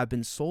leaders have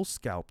been soul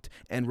scalped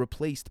and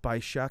replaced by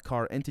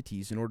Shakar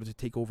entities in order to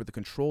take over the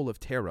control of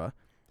Terra,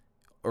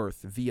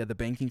 Earth, via the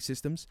banking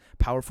systems,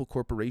 powerful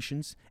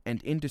corporations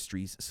and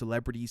industries,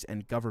 celebrities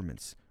and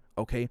governments.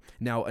 Okay,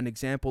 now an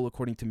example,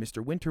 according to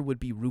Mr. Winter, would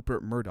be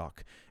Rupert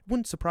Murdoch.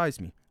 Wouldn't surprise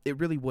me. It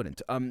really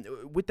wouldn't.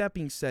 With that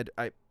being said,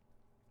 I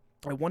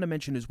want to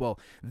mention as well,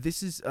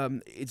 this is,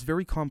 it's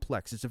very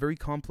complex. It's a very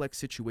complex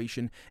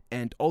situation,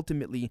 and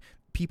ultimately,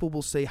 people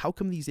will say, how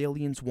come these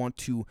aliens want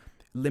to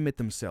limit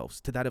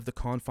themselves to that of the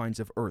confines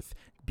of Earth?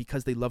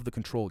 Because they love the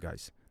control,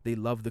 guys. They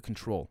love the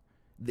control.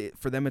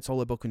 For them, it's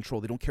all about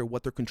control. They don't care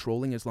what they're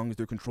controlling as long as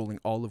they're controlling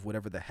all of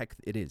whatever the heck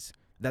it is.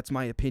 That's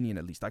my opinion,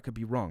 at least. I could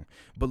be wrong.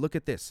 But look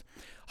at this.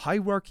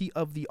 Hierarchy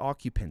of the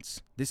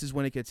occupants. This is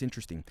when it gets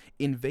interesting.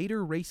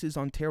 Invader races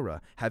on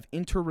Terra have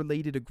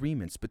interrelated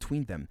agreements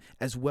between them,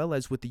 as well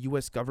as with the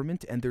U.S.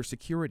 government and their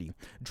security.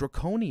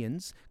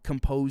 Draconians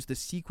compose the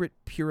secret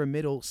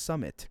pyramidal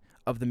summit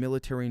of the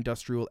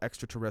military-industrial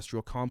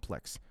extraterrestrial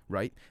complex,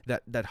 right?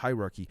 That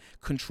hierarchy,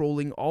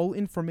 controlling all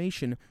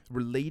information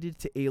related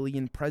to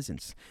alien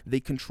presence. They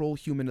control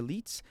human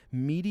elites,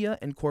 media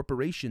and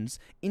corporations,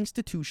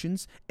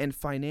 institutions, and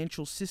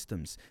financial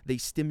systems. They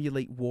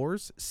stimulate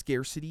wars,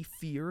 scarcity,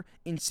 fear,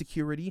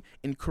 insecurity,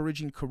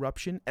 encouraging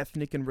corruption,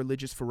 ethnic and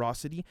religious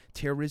ferocity,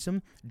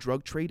 terrorism,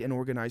 drug trade, and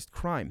organized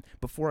crime.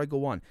 Before I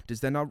go on, does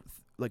that not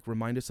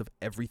remind us of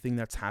everything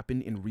that's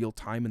happened in real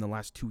time in the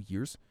last 2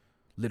 years?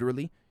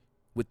 Literally.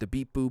 With the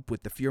beep boop,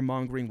 with the fear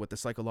mongering, with the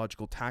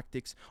psychological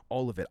tactics,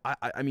 all of it.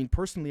 I mean,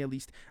 personally, at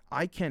least,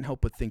 I can't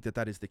help but think that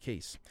that is the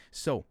case.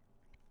 So,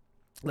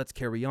 let's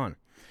carry on.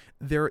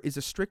 There is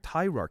a strict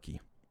hierarchy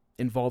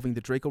involving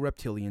the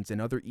Draco-Reptilians and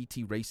other ET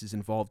races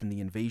involved in the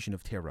invasion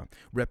of Terra.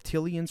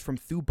 Reptilians from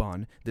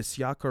Thuban, the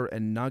Syakar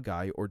and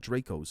Nagai, or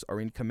Dracos,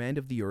 are in command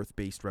of the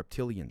Earth-based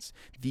reptilians.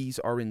 These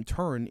are in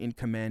turn in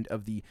command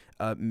of the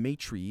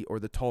Matri, or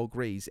the Tall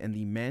Greys, and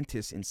the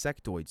Mantis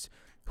insectoids,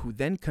 who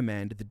then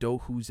command the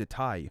Dohu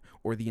Zetai,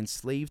 or the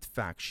enslaved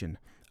faction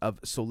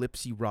of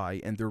Solipsi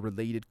Rai and their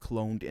related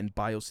cloned and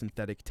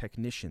biosynthetic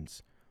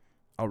technicians.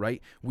 All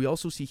right. We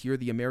also see here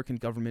the American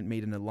government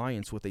made an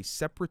alliance with a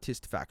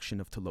separatist faction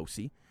of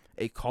Telosi,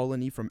 a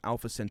colony from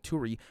Alpha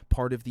Centauri,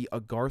 part of the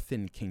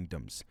Agarthan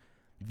kingdoms.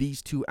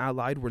 These two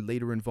allied were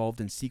later involved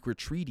in secret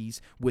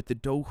treaties with the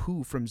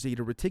Dohu from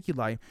Zeta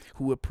Reticuli,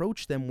 who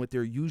approached them with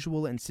their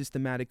usual and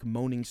systematic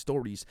moaning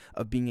stories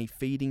of being a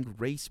fading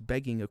race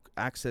begging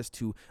access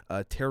to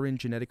Terran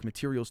genetic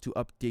materials to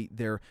upgrade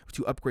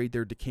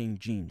their decaying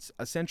genes.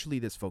 Essentially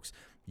this, folks.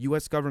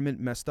 U.S. government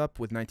messed up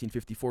with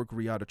 1954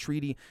 Greada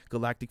Treaty.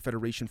 Galactic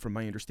Federation, from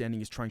my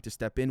understanding, is trying to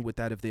step in with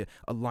that of the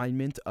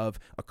alignment of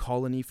a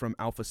colony from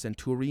Alpha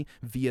Centauri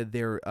via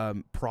their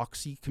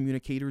proxy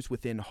communicators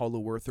within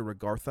Hollow Earth or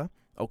Agartha.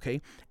 Okay,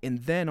 and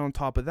then on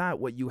top of that,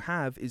 what you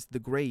have is the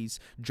Greys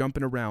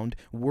jumping around,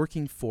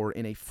 working for,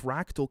 in a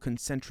fractal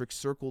concentric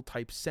circle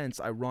type sense,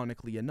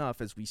 ironically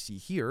enough, as we see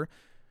here.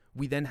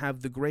 We then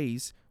have the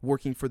Greys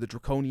working for the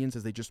Draconians,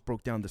 as they just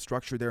broke down the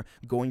structure there,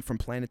 going from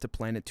planet to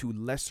planet to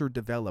lesser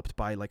developed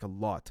by a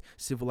lot.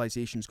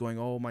 Civilizations going,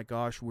 oh my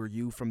gosh, we're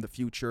you from the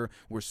future,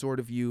 we're sort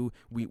of you,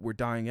 we're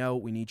dying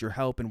out, we need your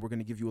help, and we're going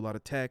to give you a lot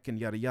of tech, and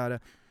yada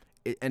yada.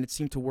 And it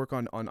seemed to work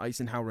on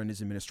Eisenhower and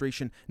his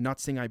administration. Not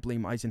saying I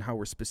blame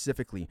Eisenhower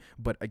specifically,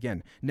 but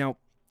again. Now,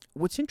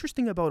 what's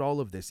interesting about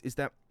all of this is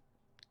that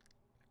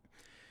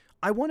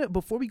I want to,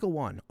 before we go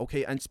on,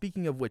 okay, and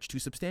speaking of which, to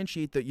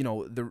substantiate the,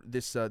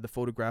 the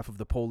photograph of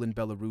the Poland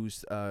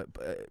Belarus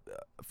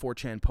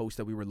 4chan post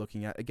that we were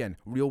looking at, again,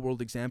 real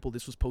world example,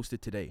 this was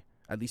posted today,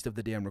 at least of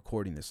the day I'm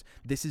recording this.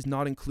 This is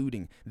not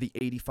including the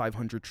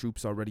 8,500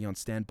 troops already on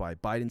standby.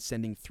 Biden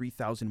sending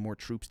 3,000 more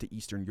troops to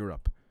Eastern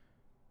Europe.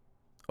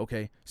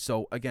 Okay,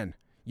 so again,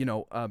 you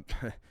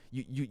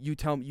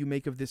tell me, you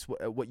make of this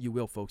what you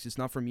will, folks. It's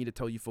not for me to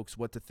tell you folks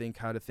what to think,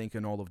 how to think,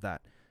 and all of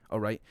that. All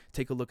right,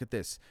 take a look at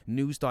this.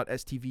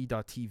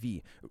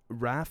 News.stv.tv.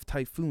 RAF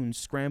typhoons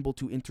scramble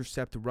to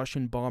intercept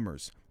Russian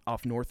bombers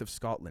off north of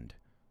Scotland.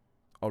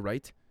 All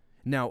right,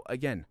 now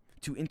again,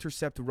 to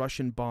intercept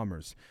Russian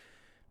bombers.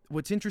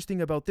 What's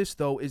interesting about this,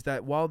 though, is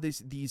that while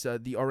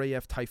the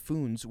RAF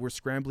Typhoons were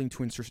scrambling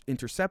to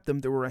intercept them,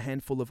 there were a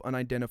handful of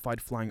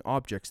unidentified flying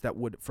objects that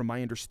would, from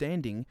my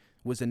understanding,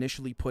 was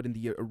initially put in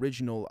the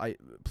original.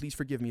 Please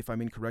forgive me if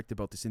I'm incorrect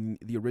about this. In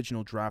the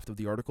original draft of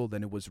the article,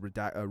 then it was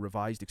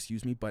revised.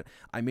 Excuse me, but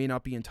I may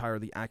not be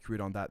entirely accurate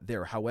on that.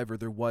 There, however,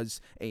 there were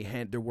a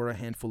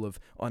handful of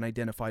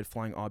unidentified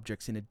flying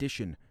objects in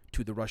addition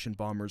to the Russian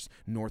bombers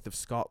north of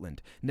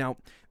Scotland. Now,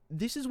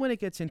 this is when it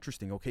gets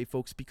interesting, okay,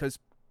 folks, because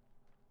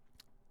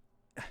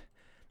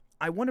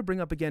I want to bring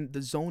up again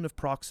the zone of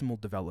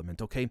proximal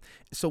development, okay?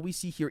 So we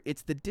see here,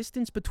 it's the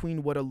distance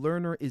between what a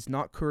learner is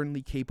not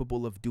currently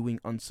capable of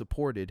doing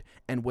unsupported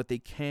and what they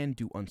can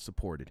do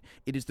unsupported.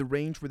 It is the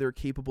range where they're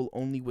capable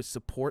only with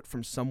support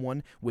from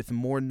someone with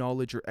more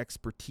knowledge or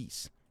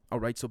expertise. All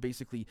right, so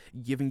basically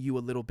giving you a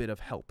little bit of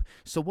help.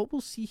 So what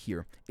we'll see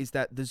here is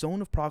that the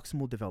zone of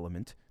proximal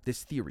development,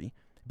 this theory,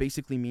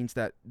 basically means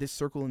that this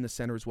circle in the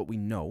center is what we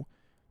know.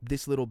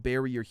 This little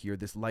barrier here,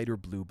 this lighter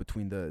blue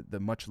between the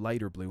much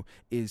lighter blue,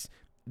 is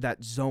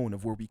that zone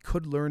of where we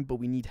could learn, but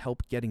we need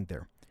help getting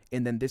there.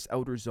 And then this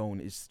outer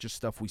zone is just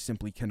stuff we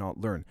simply cannot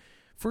learn.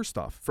 First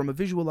off, from a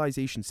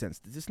visualization sense,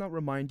 does this not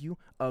remind you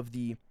of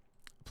the,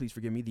 please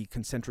forgive me, the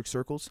concentric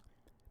circles?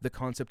 The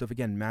concept of,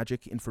 again,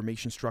 magic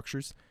information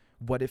structures.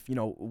 What if,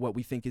 what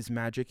we think is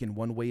magic in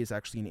one way is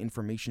actually an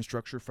information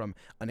structure from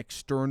an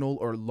external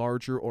or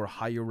larger or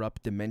higher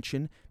up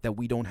dimension that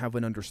we don't have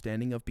an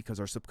understanding of because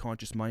our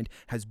subconscious mind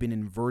has been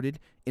inverted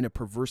in a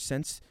perverse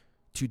sense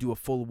to do a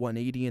full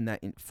 180 in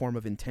that form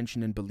of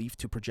intention and belief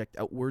to project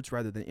outwards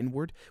rather than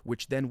inward,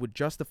 which then would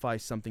justify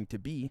something to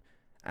be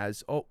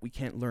as, oh, we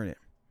can't learn it.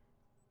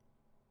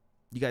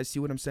 You guys see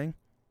what I'm saying?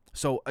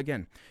 So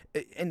again,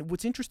 and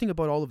what's interesting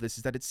about all of this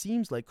is that it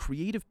seems like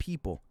creative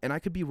people, and I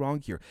could be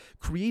wrong here,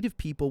 creative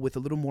people with a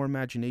little more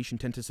imagination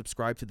tend to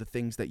subscribe to the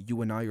things that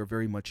you and I are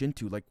very much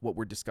into, like what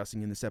we're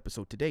discussing in this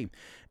episode today.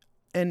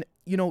 And,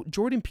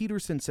 Jordan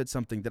Peterson said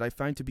something that I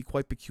find to be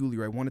quite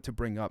peculiar I wanted to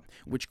bring up,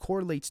 which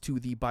correlates to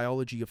the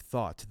biology of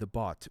thought, the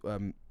bot.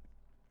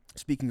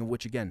 Speaking of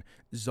which, again,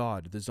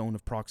 ZOD, the zone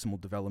of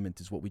proximal development,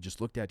 is what we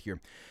just looked at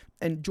here.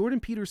 And Jordan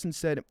Peterson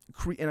said,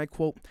 and I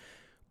quote,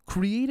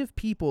 "Creative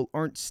people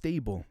aren't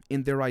stable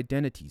in their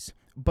identities,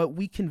 but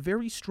we can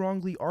very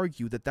strongly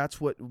argue that that's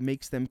what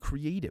makes them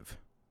creative."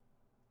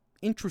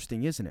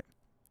 Interesting, isn't it?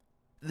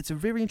 It's a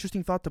very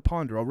interesting thought to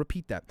ponder. I'll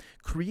repeat that.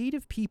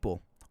 Creative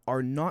people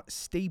are not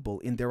stable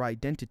in their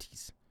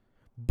identities,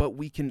 but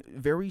we can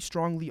very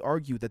strongly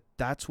argue that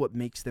that's what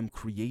makes them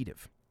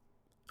creative.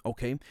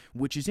 Okay,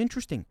 which is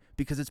interesting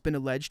because it's been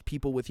alleged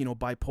people with,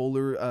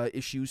 bipolar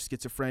issues,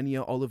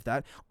 schizophrenia, all of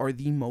that are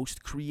the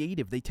most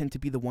creative. They tend to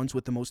be the ones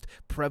with the most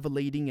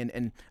prevalating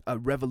and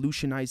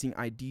revolutionizing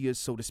ideas,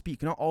 so to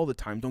speak. Not all the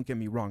time, don't get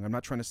me wrong. I'm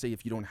not trying to say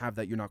if you don't have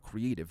that, you're not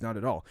creative, not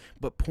at all.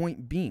 But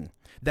point being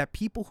that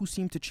people who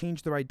seem to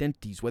change their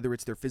identities, whether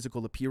it's their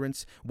physical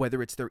appearance,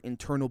 whether it's their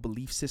internal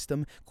belief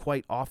system,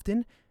 quite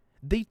often,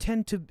 they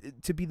tend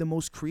to be the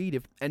most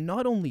creative. And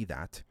not only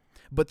that,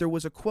 but there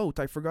was a quote,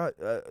 I forgot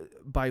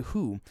by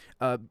who,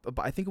 but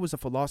I think it was a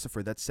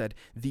philosopher that said,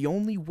 the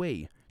only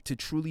way to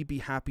truly be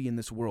happy in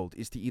this world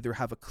is to either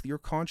have a clear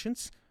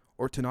conscience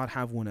or to not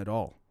have one at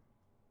all.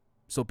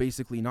 So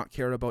basically not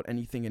care about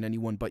anything and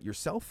anyone but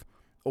yourself,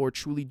 or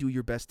truly do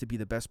your best to be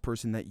the best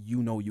person that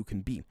you know you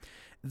can be.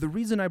 The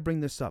reason I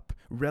bring this up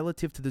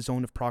relative to the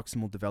zone of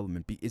proximal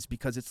development is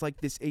because it's like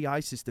this AI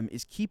system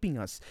is keeping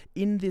us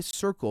in this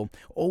circle,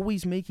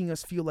 always making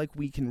us feel like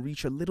we can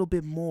reach a little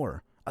bit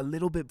more, a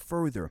little bit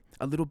further,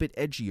 a little bit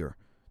edgier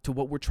to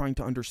what we're trying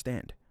to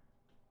understand,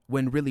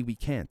 when really we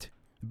can't,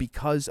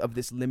 because of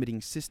this limiting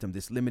system,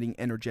 this limiting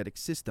energetic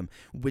system,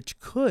 which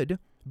could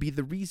be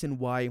the reason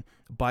why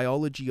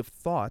biology of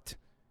thought,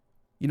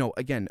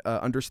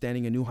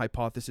 understanding a new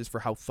hypothesis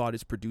for how thought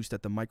is produced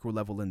at the micro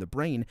level in the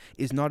brain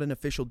is not an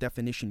official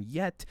definition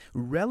yet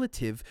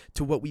relative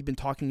to what we've been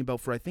talking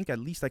about for, I think, at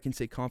least I can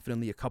say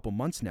confidently a couple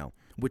months now,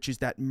 which is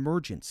that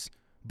mergence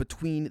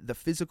between the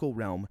physical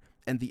realm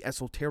and the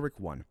esoteric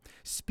one.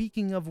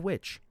 Speaking of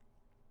which,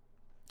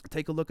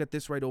 take a look at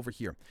this right over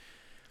here.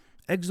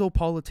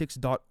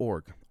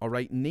 Exopolitics.org. All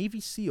right, Navy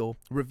SEAL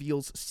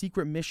reveals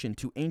secret mission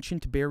to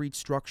ancient buried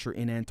structure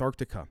in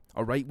Antarctica.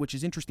 All right, which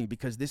is interesting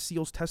because this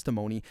SEAL's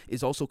testimony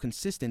is also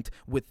consistent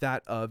with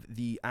that of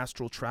the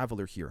astral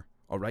traveler here.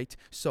 All right,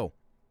 so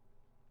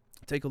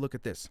take a look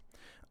at this.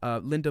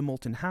 Linda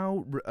Moulton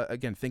Howe,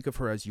 again, think of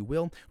her as you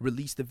will,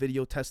 released the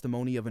video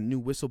testimony of a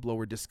new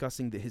whistleblower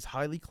discussing his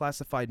highly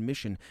classified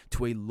mission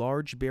to a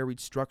large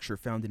buried structure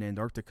found in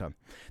Antarctica.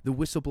 The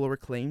whistleblower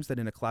claims that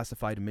in a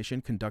classified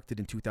mission conducted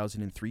in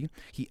 2003,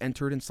 he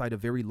entered inside a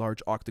very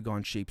large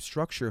octagon-shaped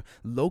structure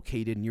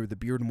located near the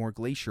Beardmore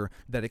Glacier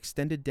that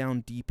extended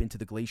down deep into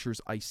the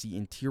glacier's icy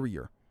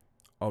interior.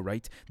 All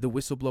right, the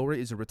whistleblower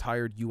is a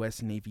retired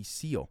U.S. Navy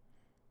SEAL.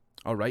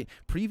 All right.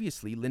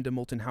 Previously, Linda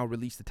Moulton Howe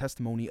released the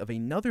testimony of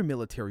another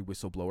military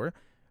whistleblower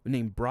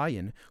named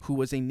Brian, who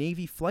was a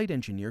Navy flight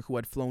engineer who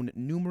had flown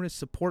numerous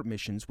support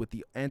missions with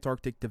the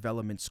Antarctic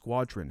Development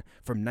Squadron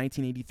from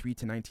 1983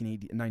 to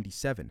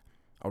 1997.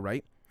 All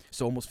right.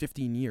 So almost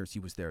 15 years he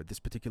was there. This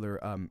particular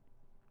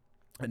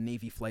a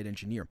Navy flight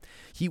engineer.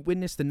 He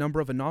witnessed a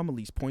number of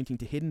anomalies pointing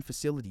to hidden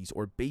facilities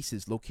or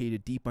bases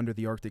located deep under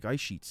the Arctic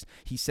ice sheets.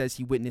 He says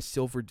he witnessed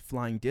silver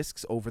flying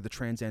discs over the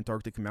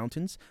transantarctic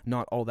mountains,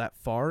 not all that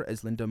far,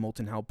 as Linda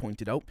Moulton Howe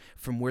pointed out,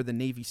 from where the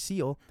Navy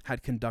SEAL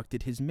had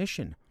conducted his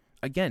mission.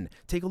 Again,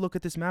 take a look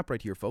at this map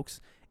right here,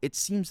 folks. It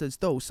seems as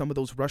though some of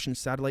those Russian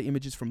satellite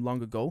images from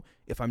long ago,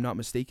 if I'm not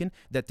mistaken,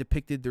 that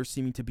depicted there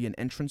seeming to be an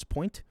entrance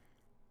point,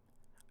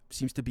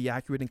 seems to be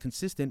accurate and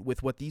consistent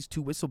with what these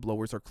two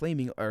whistleblowers are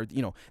claiming are,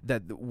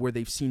 that where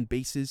they've seen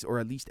bases or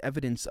at least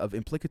evidence of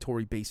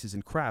implicatory bases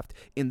and craft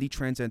in the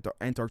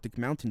transantarctic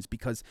mountains,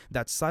 because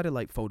that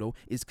satellite photo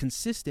is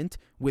consistent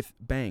with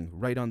bang,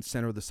 right on the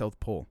center of the South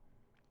Pole.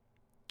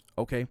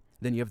 Okay,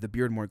 then you have the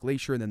Beardmore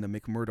Glacier and then the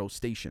McMurdo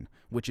Station,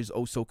 which is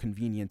oh so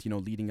convenient,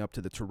 leading up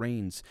to the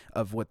terrains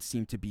of what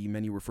seem to be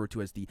many refer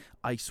to as the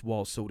ice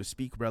wall, so to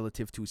speak,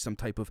 relative to some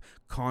type of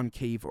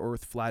concave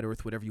earth, flat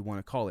earth, whatever you want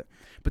to call it.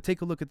 But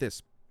take a look at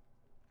this.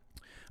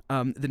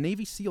 The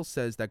Navy SEAL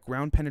says that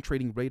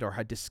ground-penetrating radar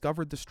had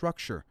discovered the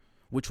structure,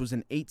 which was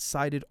an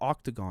 8-sided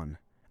octagon,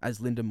 as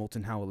Linda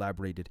Moulton Howe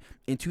elaborated.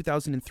 In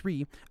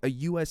 2003, a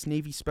U.S.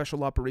 Navy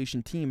Special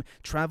Operation Team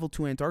traveled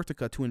to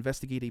Antarctica to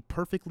investigate a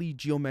perfectly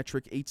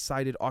geometric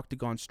 8-sided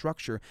octagon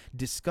structure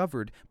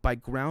discovered by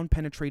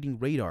ground-penetrating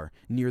radar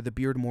near the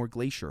Beardmore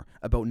Glacier,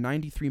 about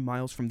 93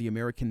 miles from the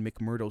American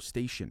McMurdo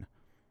Station.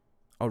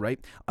 All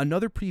right.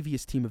 Another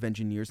previous team of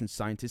engineers and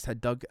scientists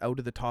had dug out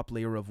of the top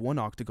layer of one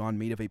octagon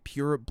made of a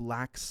pure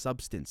black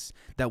substance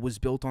that was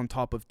built on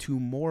top of 2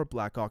 more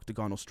black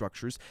octagonal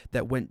structures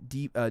that went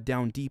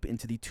down deep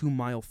into the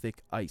 2-mile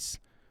thick ice.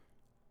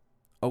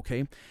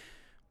 Okay.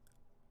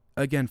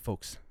 Again,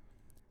 folks,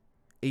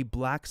 a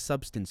black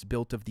substance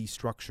built of these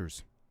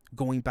structures,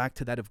 going back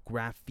to that of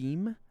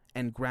graphene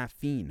and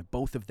graphene,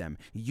 both of them,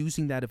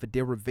 using that of a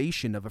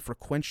derivation of a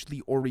frequentially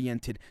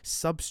oriented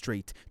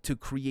substrate to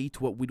create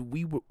what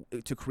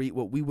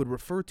we would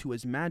refer to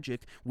as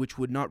magic, which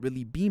would not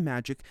really be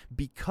magic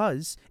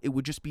because it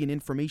would just be an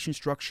information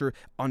structure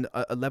on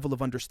a level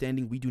of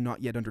understanding we do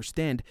not yet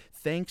understand,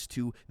 thanks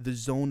to the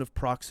zone of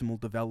proximal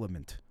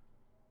development.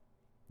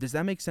 Does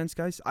that make sense,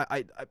 guys?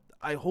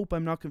 I hope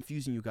I'm not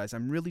confusing you guys.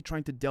 I'm really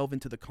trying to delve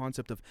into the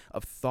concept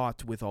of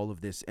thought with all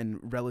of this and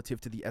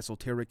relative to the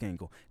esoteric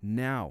angle.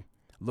 Now,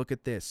 look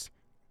at this.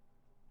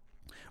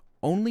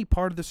 Only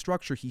part of the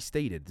structure, he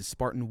stated, the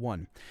Spartan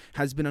 1,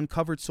 has been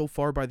uncovered so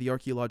far by the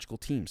archaeological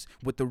teams,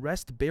 with the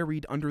rest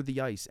buried under the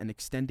ice and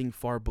extending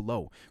far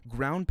below.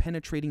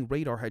 Ground-penetrating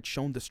radar had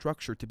shown the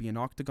structure to be an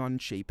octagon in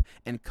shape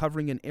and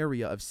covering an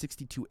area of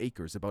 62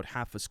 acres, about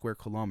half a square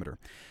kilometer.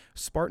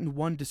 Spartan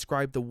 1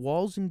 described the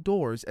walls and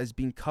doors as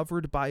being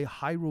covered by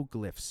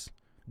hieroglyphs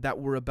that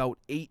were about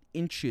 8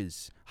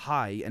 inches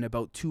high and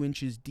about 2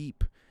 inches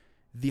deep.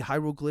 The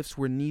hieroglyphs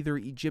were neither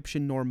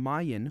Egyptian nor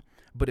Mayan,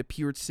 but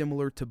appeared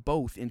similar to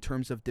both in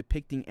terms of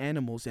depicting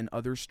animals and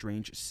other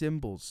strange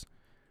symbols.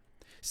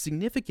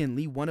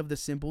 Significantly, one of the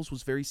symbols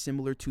was very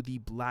similar to the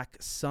black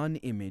sun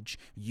image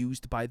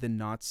used by the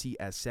Nazi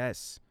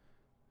SS,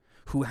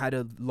 who had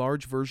a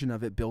large version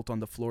of it built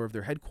on the floor of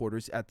their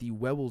headquarters at the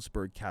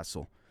Wewelsburg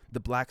Castle. The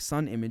black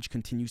sun image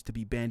continues to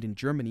be banned in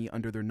Germany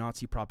under their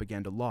Nazi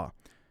propaganda law.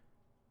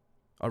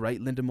 All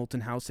right, Linda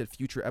Moulton Howe said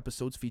future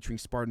episodes featuring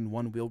Spartan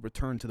 1 will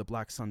return to the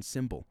black sun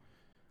symbol.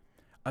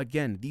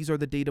 Again, these are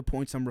the data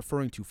points I'm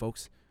referring to,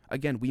 folks.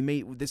 Again,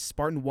 this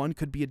Spartan 1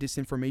 could be a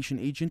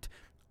disinformation agent.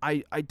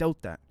 I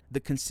doubt that. The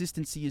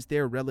consistency is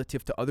there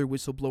relative to other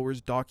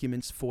whistleblowers,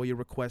 documents, FOIA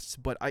requests,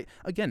 but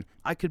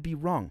I could be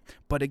wrong.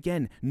 But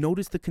again,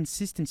 notice the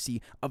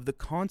consistency of the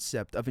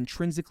concept of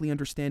intrinsically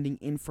understanding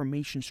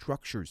information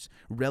structures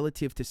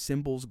relative to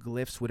symbols,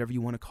 glyphs, whatever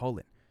you want to call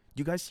it.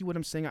 You guys see what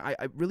I'm saying? I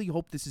really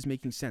hope this is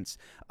making sense.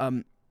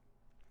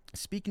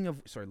 Speaking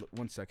of... Sorry,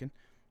 one second.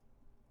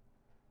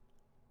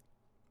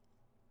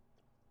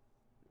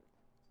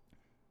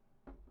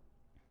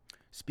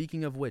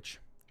 Speaking of which,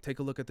 take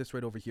a look at this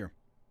right over here.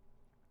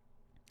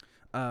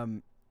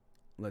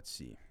 Let's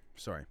see.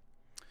 Sorry.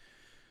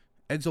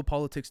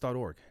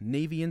 Exopolitics.org.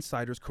 Navy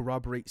insiders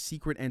corroborate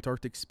secret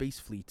Antarctic space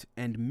fleet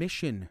and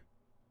mission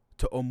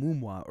to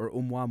Oumuamua or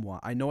Oumuamua.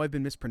 I know I've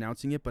been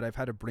mispronouncing it, but I've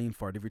had a brain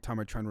fart every time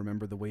I try and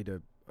remember the way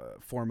to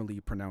formally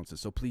pronounce it,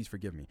 so please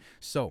forgive me.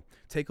 So,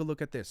 take a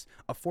look at this.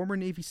 A former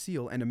Navy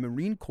SEAL and a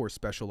Marine Corps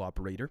special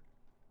operator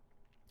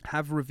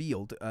have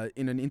revealed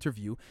in an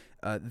interview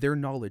their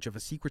knowledge of a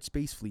secret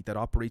space fleet that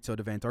operates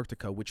out of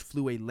Antarctica, which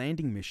flew a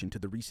landing mission to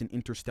the recent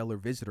interstellar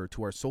visitor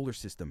to our solar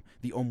system,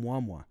 the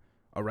Oumuamua.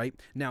 All right.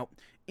 Now,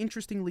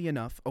 interestingly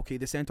enough, okay,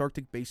 this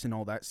Antarctic base and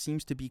all that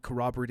seems to be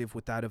corroborative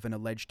with that of an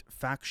alleged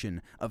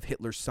faction of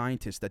Hitler's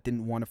scientists that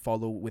didn't want to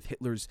follow with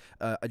Hitler's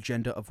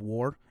agenda of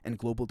war and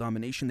global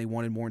domination. They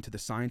wanted more into the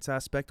science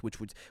aspect,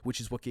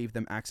 which is what gave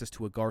them access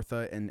to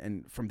Agartha,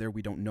 and from there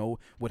we don't know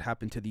what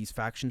happened to these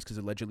factions because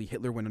allegedly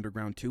Hitler went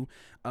underground too.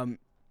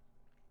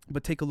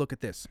 But take a look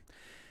at this.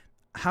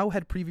 Howe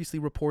had previously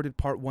reported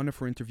part 1 of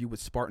her interview with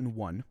Spartan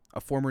 1, a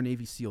former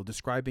Navy SEAL,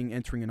 describing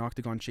entering an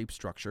octagon-shaped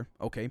structure.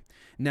 Okay.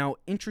 Now,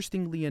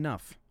 interestingly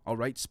enough, All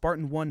right,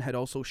 Spartan 1 had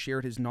also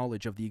shared his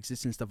knowledge of the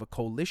existence of a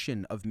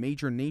coalition of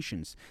major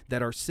nations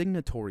that are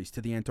signatories to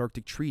the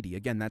Antarctic Treaty.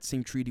 Again, that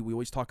same treaty we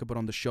always talk about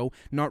on the show,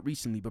 not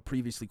recently, but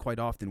previously quite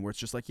often, where it's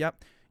just like,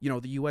 yep, the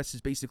U.S.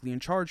 is basically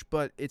in charge,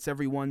 but it's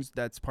everyone's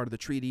that's part of the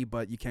treaty,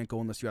 but you can't go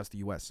unless you ask the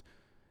U.S.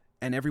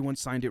 And everyone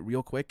signed it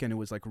real quick, and it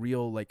was like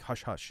real, like,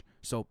 hush-hush.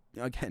 So,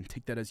 again,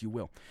 take that as you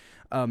will.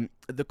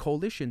 The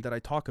coalition that I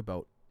talk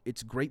about,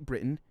 it's Great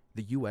Britain,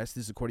 the U.S.,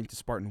 this is according to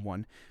Spartan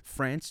 1,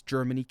 France,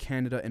 Germany,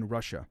 Canada, and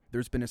Russia.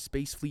 There's been a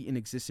space fleet in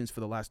existence for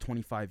the last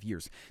 25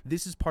 years.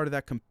 This is part of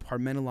that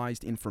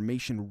compartmentalized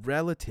information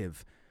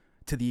relative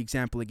to the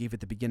example I gave at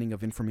the beginning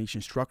of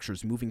information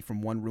structures, moving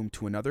from one room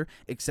to another,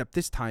 except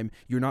this time,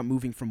 you're not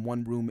moving from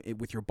one room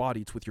with your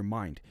body, it's with your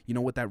mind. You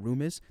know what that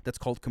room is? That's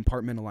called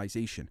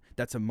compartmentalization.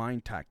 That's a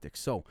mind tactic.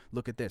 So,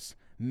 look at this.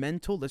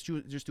 Mental, let's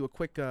just do a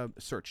quick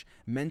search.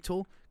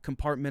 Mental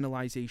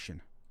compartmentalization.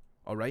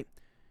 All right?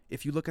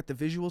 If you look at the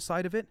visual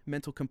side of it,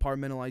 mental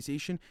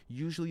compartmentalization,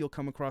 usually you'll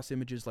come across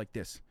images like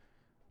this,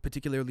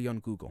 particularly on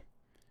Google.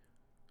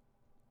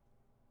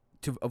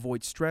 To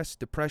avoid stress,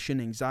 depression,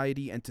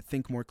 anxiety, and to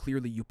think more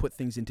clearly, you put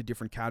things into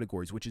different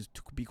categories, which is,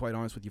 to be quite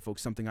honest with you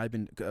folks, something I've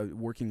been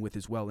working with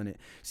as well, and it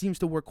seems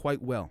to work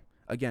quite well.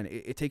 Again,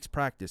 it takes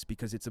practice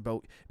because it's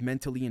about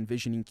mentally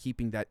envisioning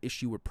keeping that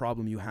issue or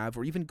problem you have,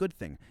 or even good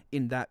thing,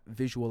 in that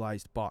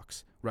visualized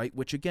box, right?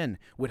 Which, again,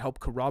 would help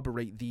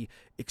corroborate the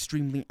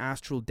extremely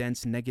astral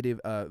dense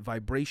negative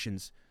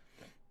vibrations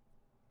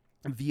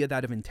via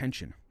that of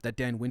intention that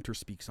Dan Winter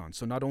speaks on.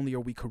 So not only are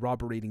we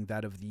corroborating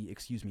that of the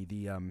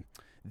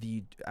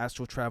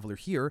astral traveler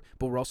here,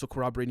 but we're also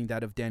corroborating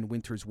that of Dan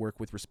Winter's work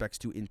with respects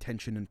to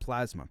intention and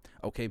plasma.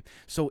 Okay,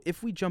 so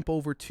if we jump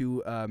over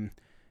to,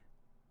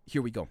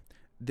 here we go.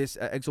 This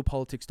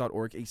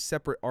exopolitics.org, a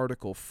separate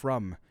article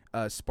from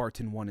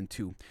Spartan 1 and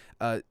 2,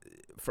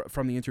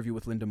 from the interview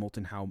with Linda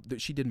Moulton Howe.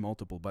 She did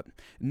multiple, but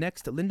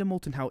next, Linda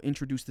Moulton Howe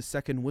introduced the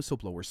second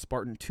whistleblower,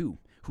 Spartan 2,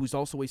 who's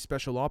also a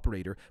special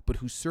operator, but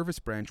whose service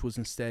branch was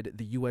instead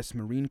the U.S.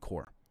 Marine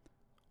Corps.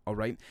 All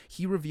right.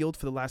 He revealed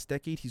for the last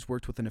decade he's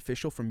worked with an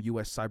official from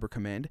U.S. Cyber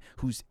Command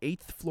whose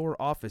 8th floor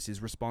office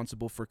is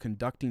responsible for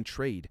conducting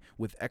trade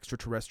with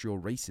extraterrestrial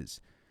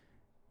races.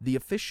 The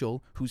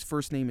official, whose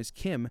first name is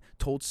Kim,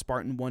 told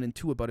Spartan 1 and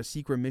 2 about a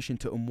secret mission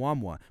to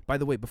Oumuamua. By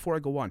the way, before I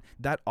go on,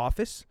 that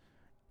office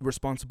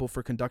responsible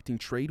for conducting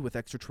trade with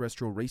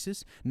extraterrestrial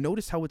races,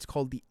 notice how it's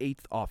called the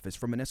 8th office.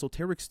 From an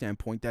esoteric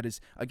standpoint, that is,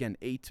 again,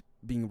 8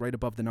 being right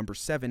above the number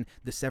 7,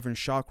 the 7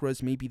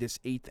 chakras, maybe this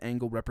 8th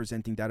angle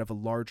representing that of a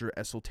larger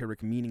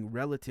esoteric meaning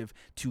relative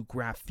to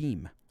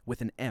grapheme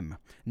with an M.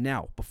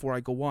 Now, before I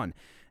go on,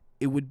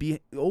 it would be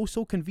oh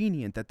so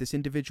convenient that this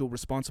individual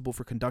responsible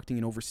for conducting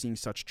and overseeing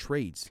such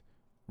trades,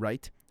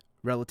 right,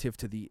 relative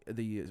to the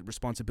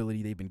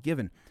responsibility they've been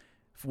given,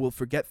 will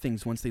forget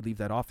things once they leave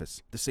that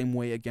office. The same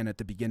way, again, at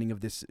the beginning of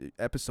this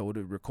episode,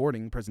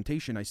 recording,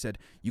 presentation, I said,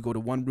 you go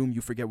to one room,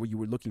 you forget what you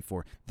were looking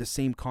for. The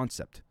same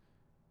concept.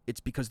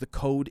 It's because the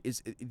code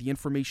is, the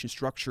information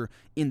structure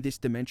in this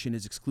dimension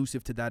is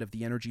exclusive to that of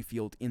the energy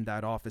field in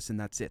that office, and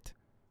that's it,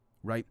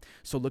 right?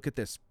 So look at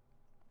this.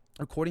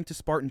 According to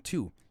Spartan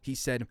 2, he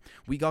said,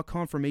 we got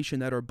confirmation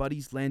that our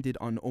buddies landed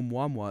on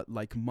Oumuamua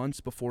like months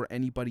before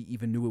anybody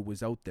even knew it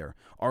was out there.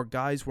 Our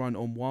guys were on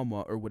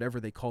Oumuamua, or whatever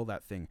they call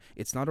that thing.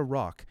 It's not a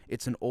rock.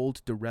 It's an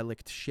old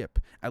derelict ship.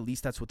 At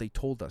least that's what they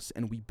told us,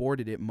 and we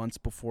boarded it months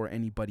before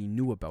anybody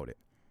knew about it.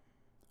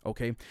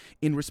 Okay?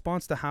 In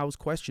response to Howe's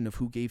question of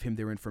who gave him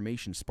their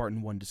information,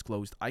 Spartan 1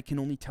 disclosed, I can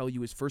only tell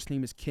you his first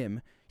name is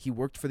Kim. He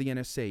worked for the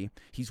NSA.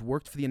 He's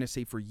worked for the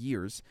NSA for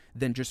years.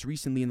 Then just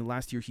recently in the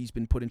last year, he's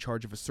been put in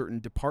charge of a certain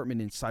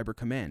department in Cyber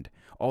Command.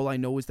 All I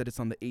know is that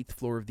it's on the 8th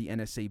floor of the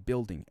NSA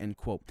building, end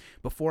quote.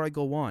 Before I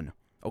go on,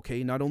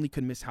 okay, not only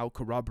can Ms. Howe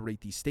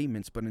corroborate these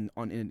statements, but in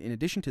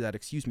addition to that,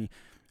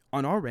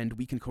 on our end,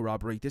 we can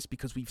corroborate this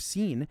because we've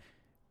seen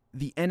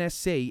the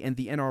NSA and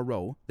the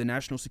NRO, the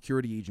National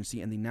Security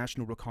Agency, and the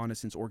National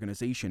Reconnaissance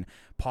Organization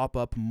pop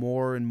up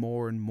more and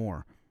more and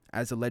more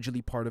as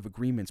allegedly part of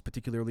agreements,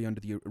 particularly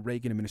under the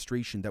Reagan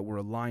administration, that were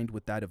aligned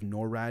with that of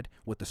NORAD,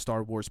 with the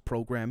Star Wars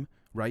program,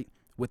 right?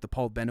 With the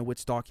Paul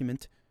Benowitz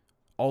document,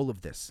 all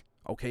of this,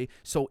 okay?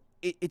 So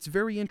it's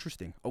very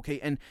interesting, okay?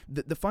 And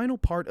the final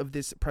part of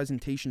this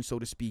presentation, so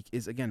to speak,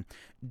 is, again,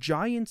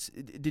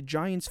 did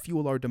giants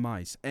fuel our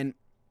demise? And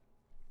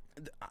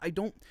I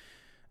don't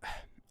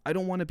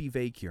want to be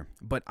vague here,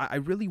 but I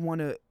really want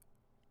to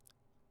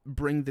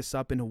bring this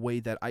up in a way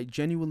that I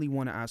genuinely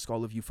want to ask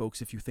all of you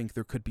folks if you think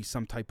there could be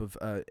some type of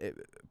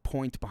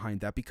point behind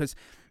that. Because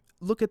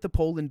look at the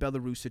Poland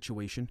Belarus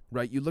situation,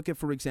 right? You look at,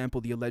 for example,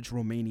 the alleged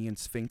Romanian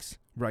Sphinx,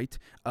 right?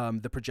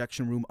 The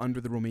projection room under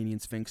the Romanian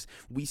Sphinx.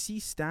 We see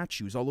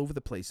statues all over the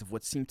place of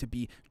what seem to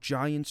be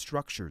giant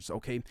structures,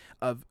 okay,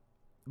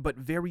 but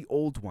very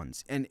old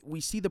ones. And we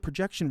see the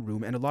projection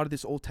room and a lot of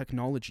this old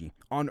technology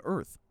on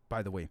Earth,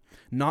 by the way,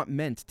 not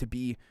meant to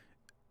be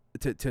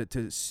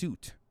to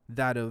suit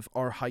that of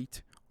our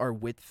height, our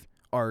width,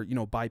 our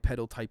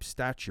bipedal type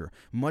stature.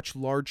 Much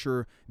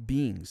larger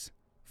beings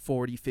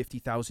 40,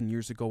 50,000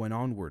 years ago and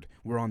onward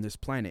were on this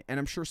planet. And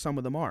I'm sure some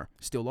of them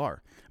still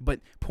are. But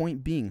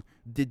point being,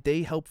 did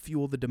they help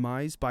fuel the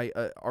demise by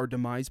our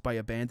demise by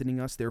abandoning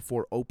us,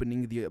 therefore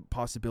opening the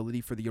possibility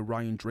for the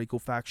Orion Draco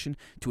faction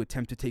to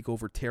attempt to take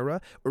over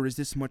Terra? Or is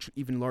this much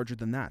even larger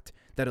than that?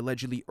 That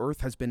allegedly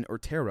Earth has been, or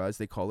Terra as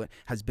they call it,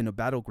 has been a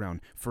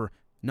battleground for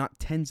not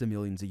tens of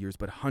millions of years,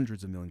 but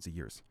hundreds of millions of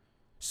years.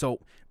 So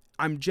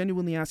I'm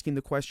genuinely asking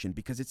the question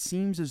because it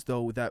seems as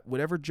though that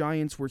whatever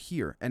giants were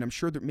here, and I'm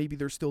sure that maybe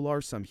there still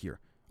are some here,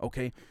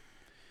 okay?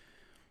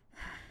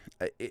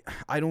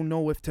 I don't know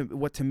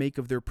what to make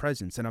of their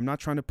presence, and I'm not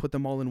trying to put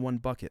them all in one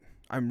bucket.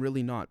 I'm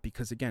really not,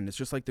 because again, it's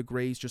just like the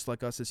Greys, just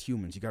like us as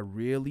humans. You got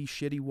really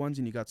shitty ones,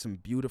 and you got some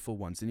beautiful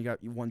ones, and you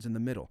got ones in the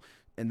middle,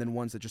 and then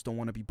ones that just don't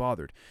want to be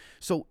bothered.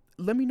 So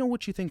let me know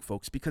what you think,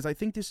 folks, because I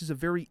think this is a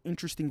very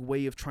interesting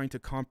way of trying to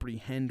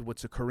comprehend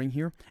what's occurring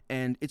here,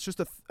 and it's just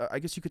I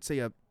guess you could say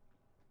a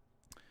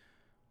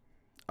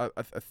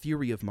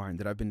theory of mine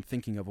that I've been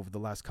thinking of over the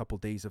last couple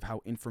days of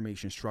how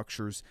information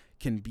structures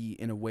can be,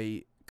 in a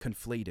way,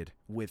 conflated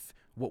with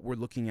what we're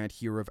looking at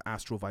here of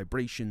astral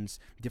vibrations,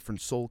 different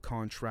soul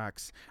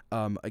contracts,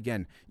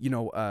 again,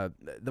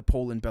 the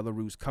Poland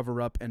Belarus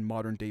cover-up and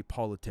modern-day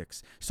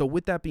politics. So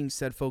with that being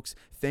said, folks,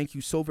 thank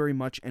you so very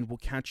much, and we'll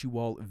catch you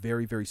all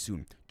very, very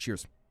soon.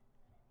 Cheers.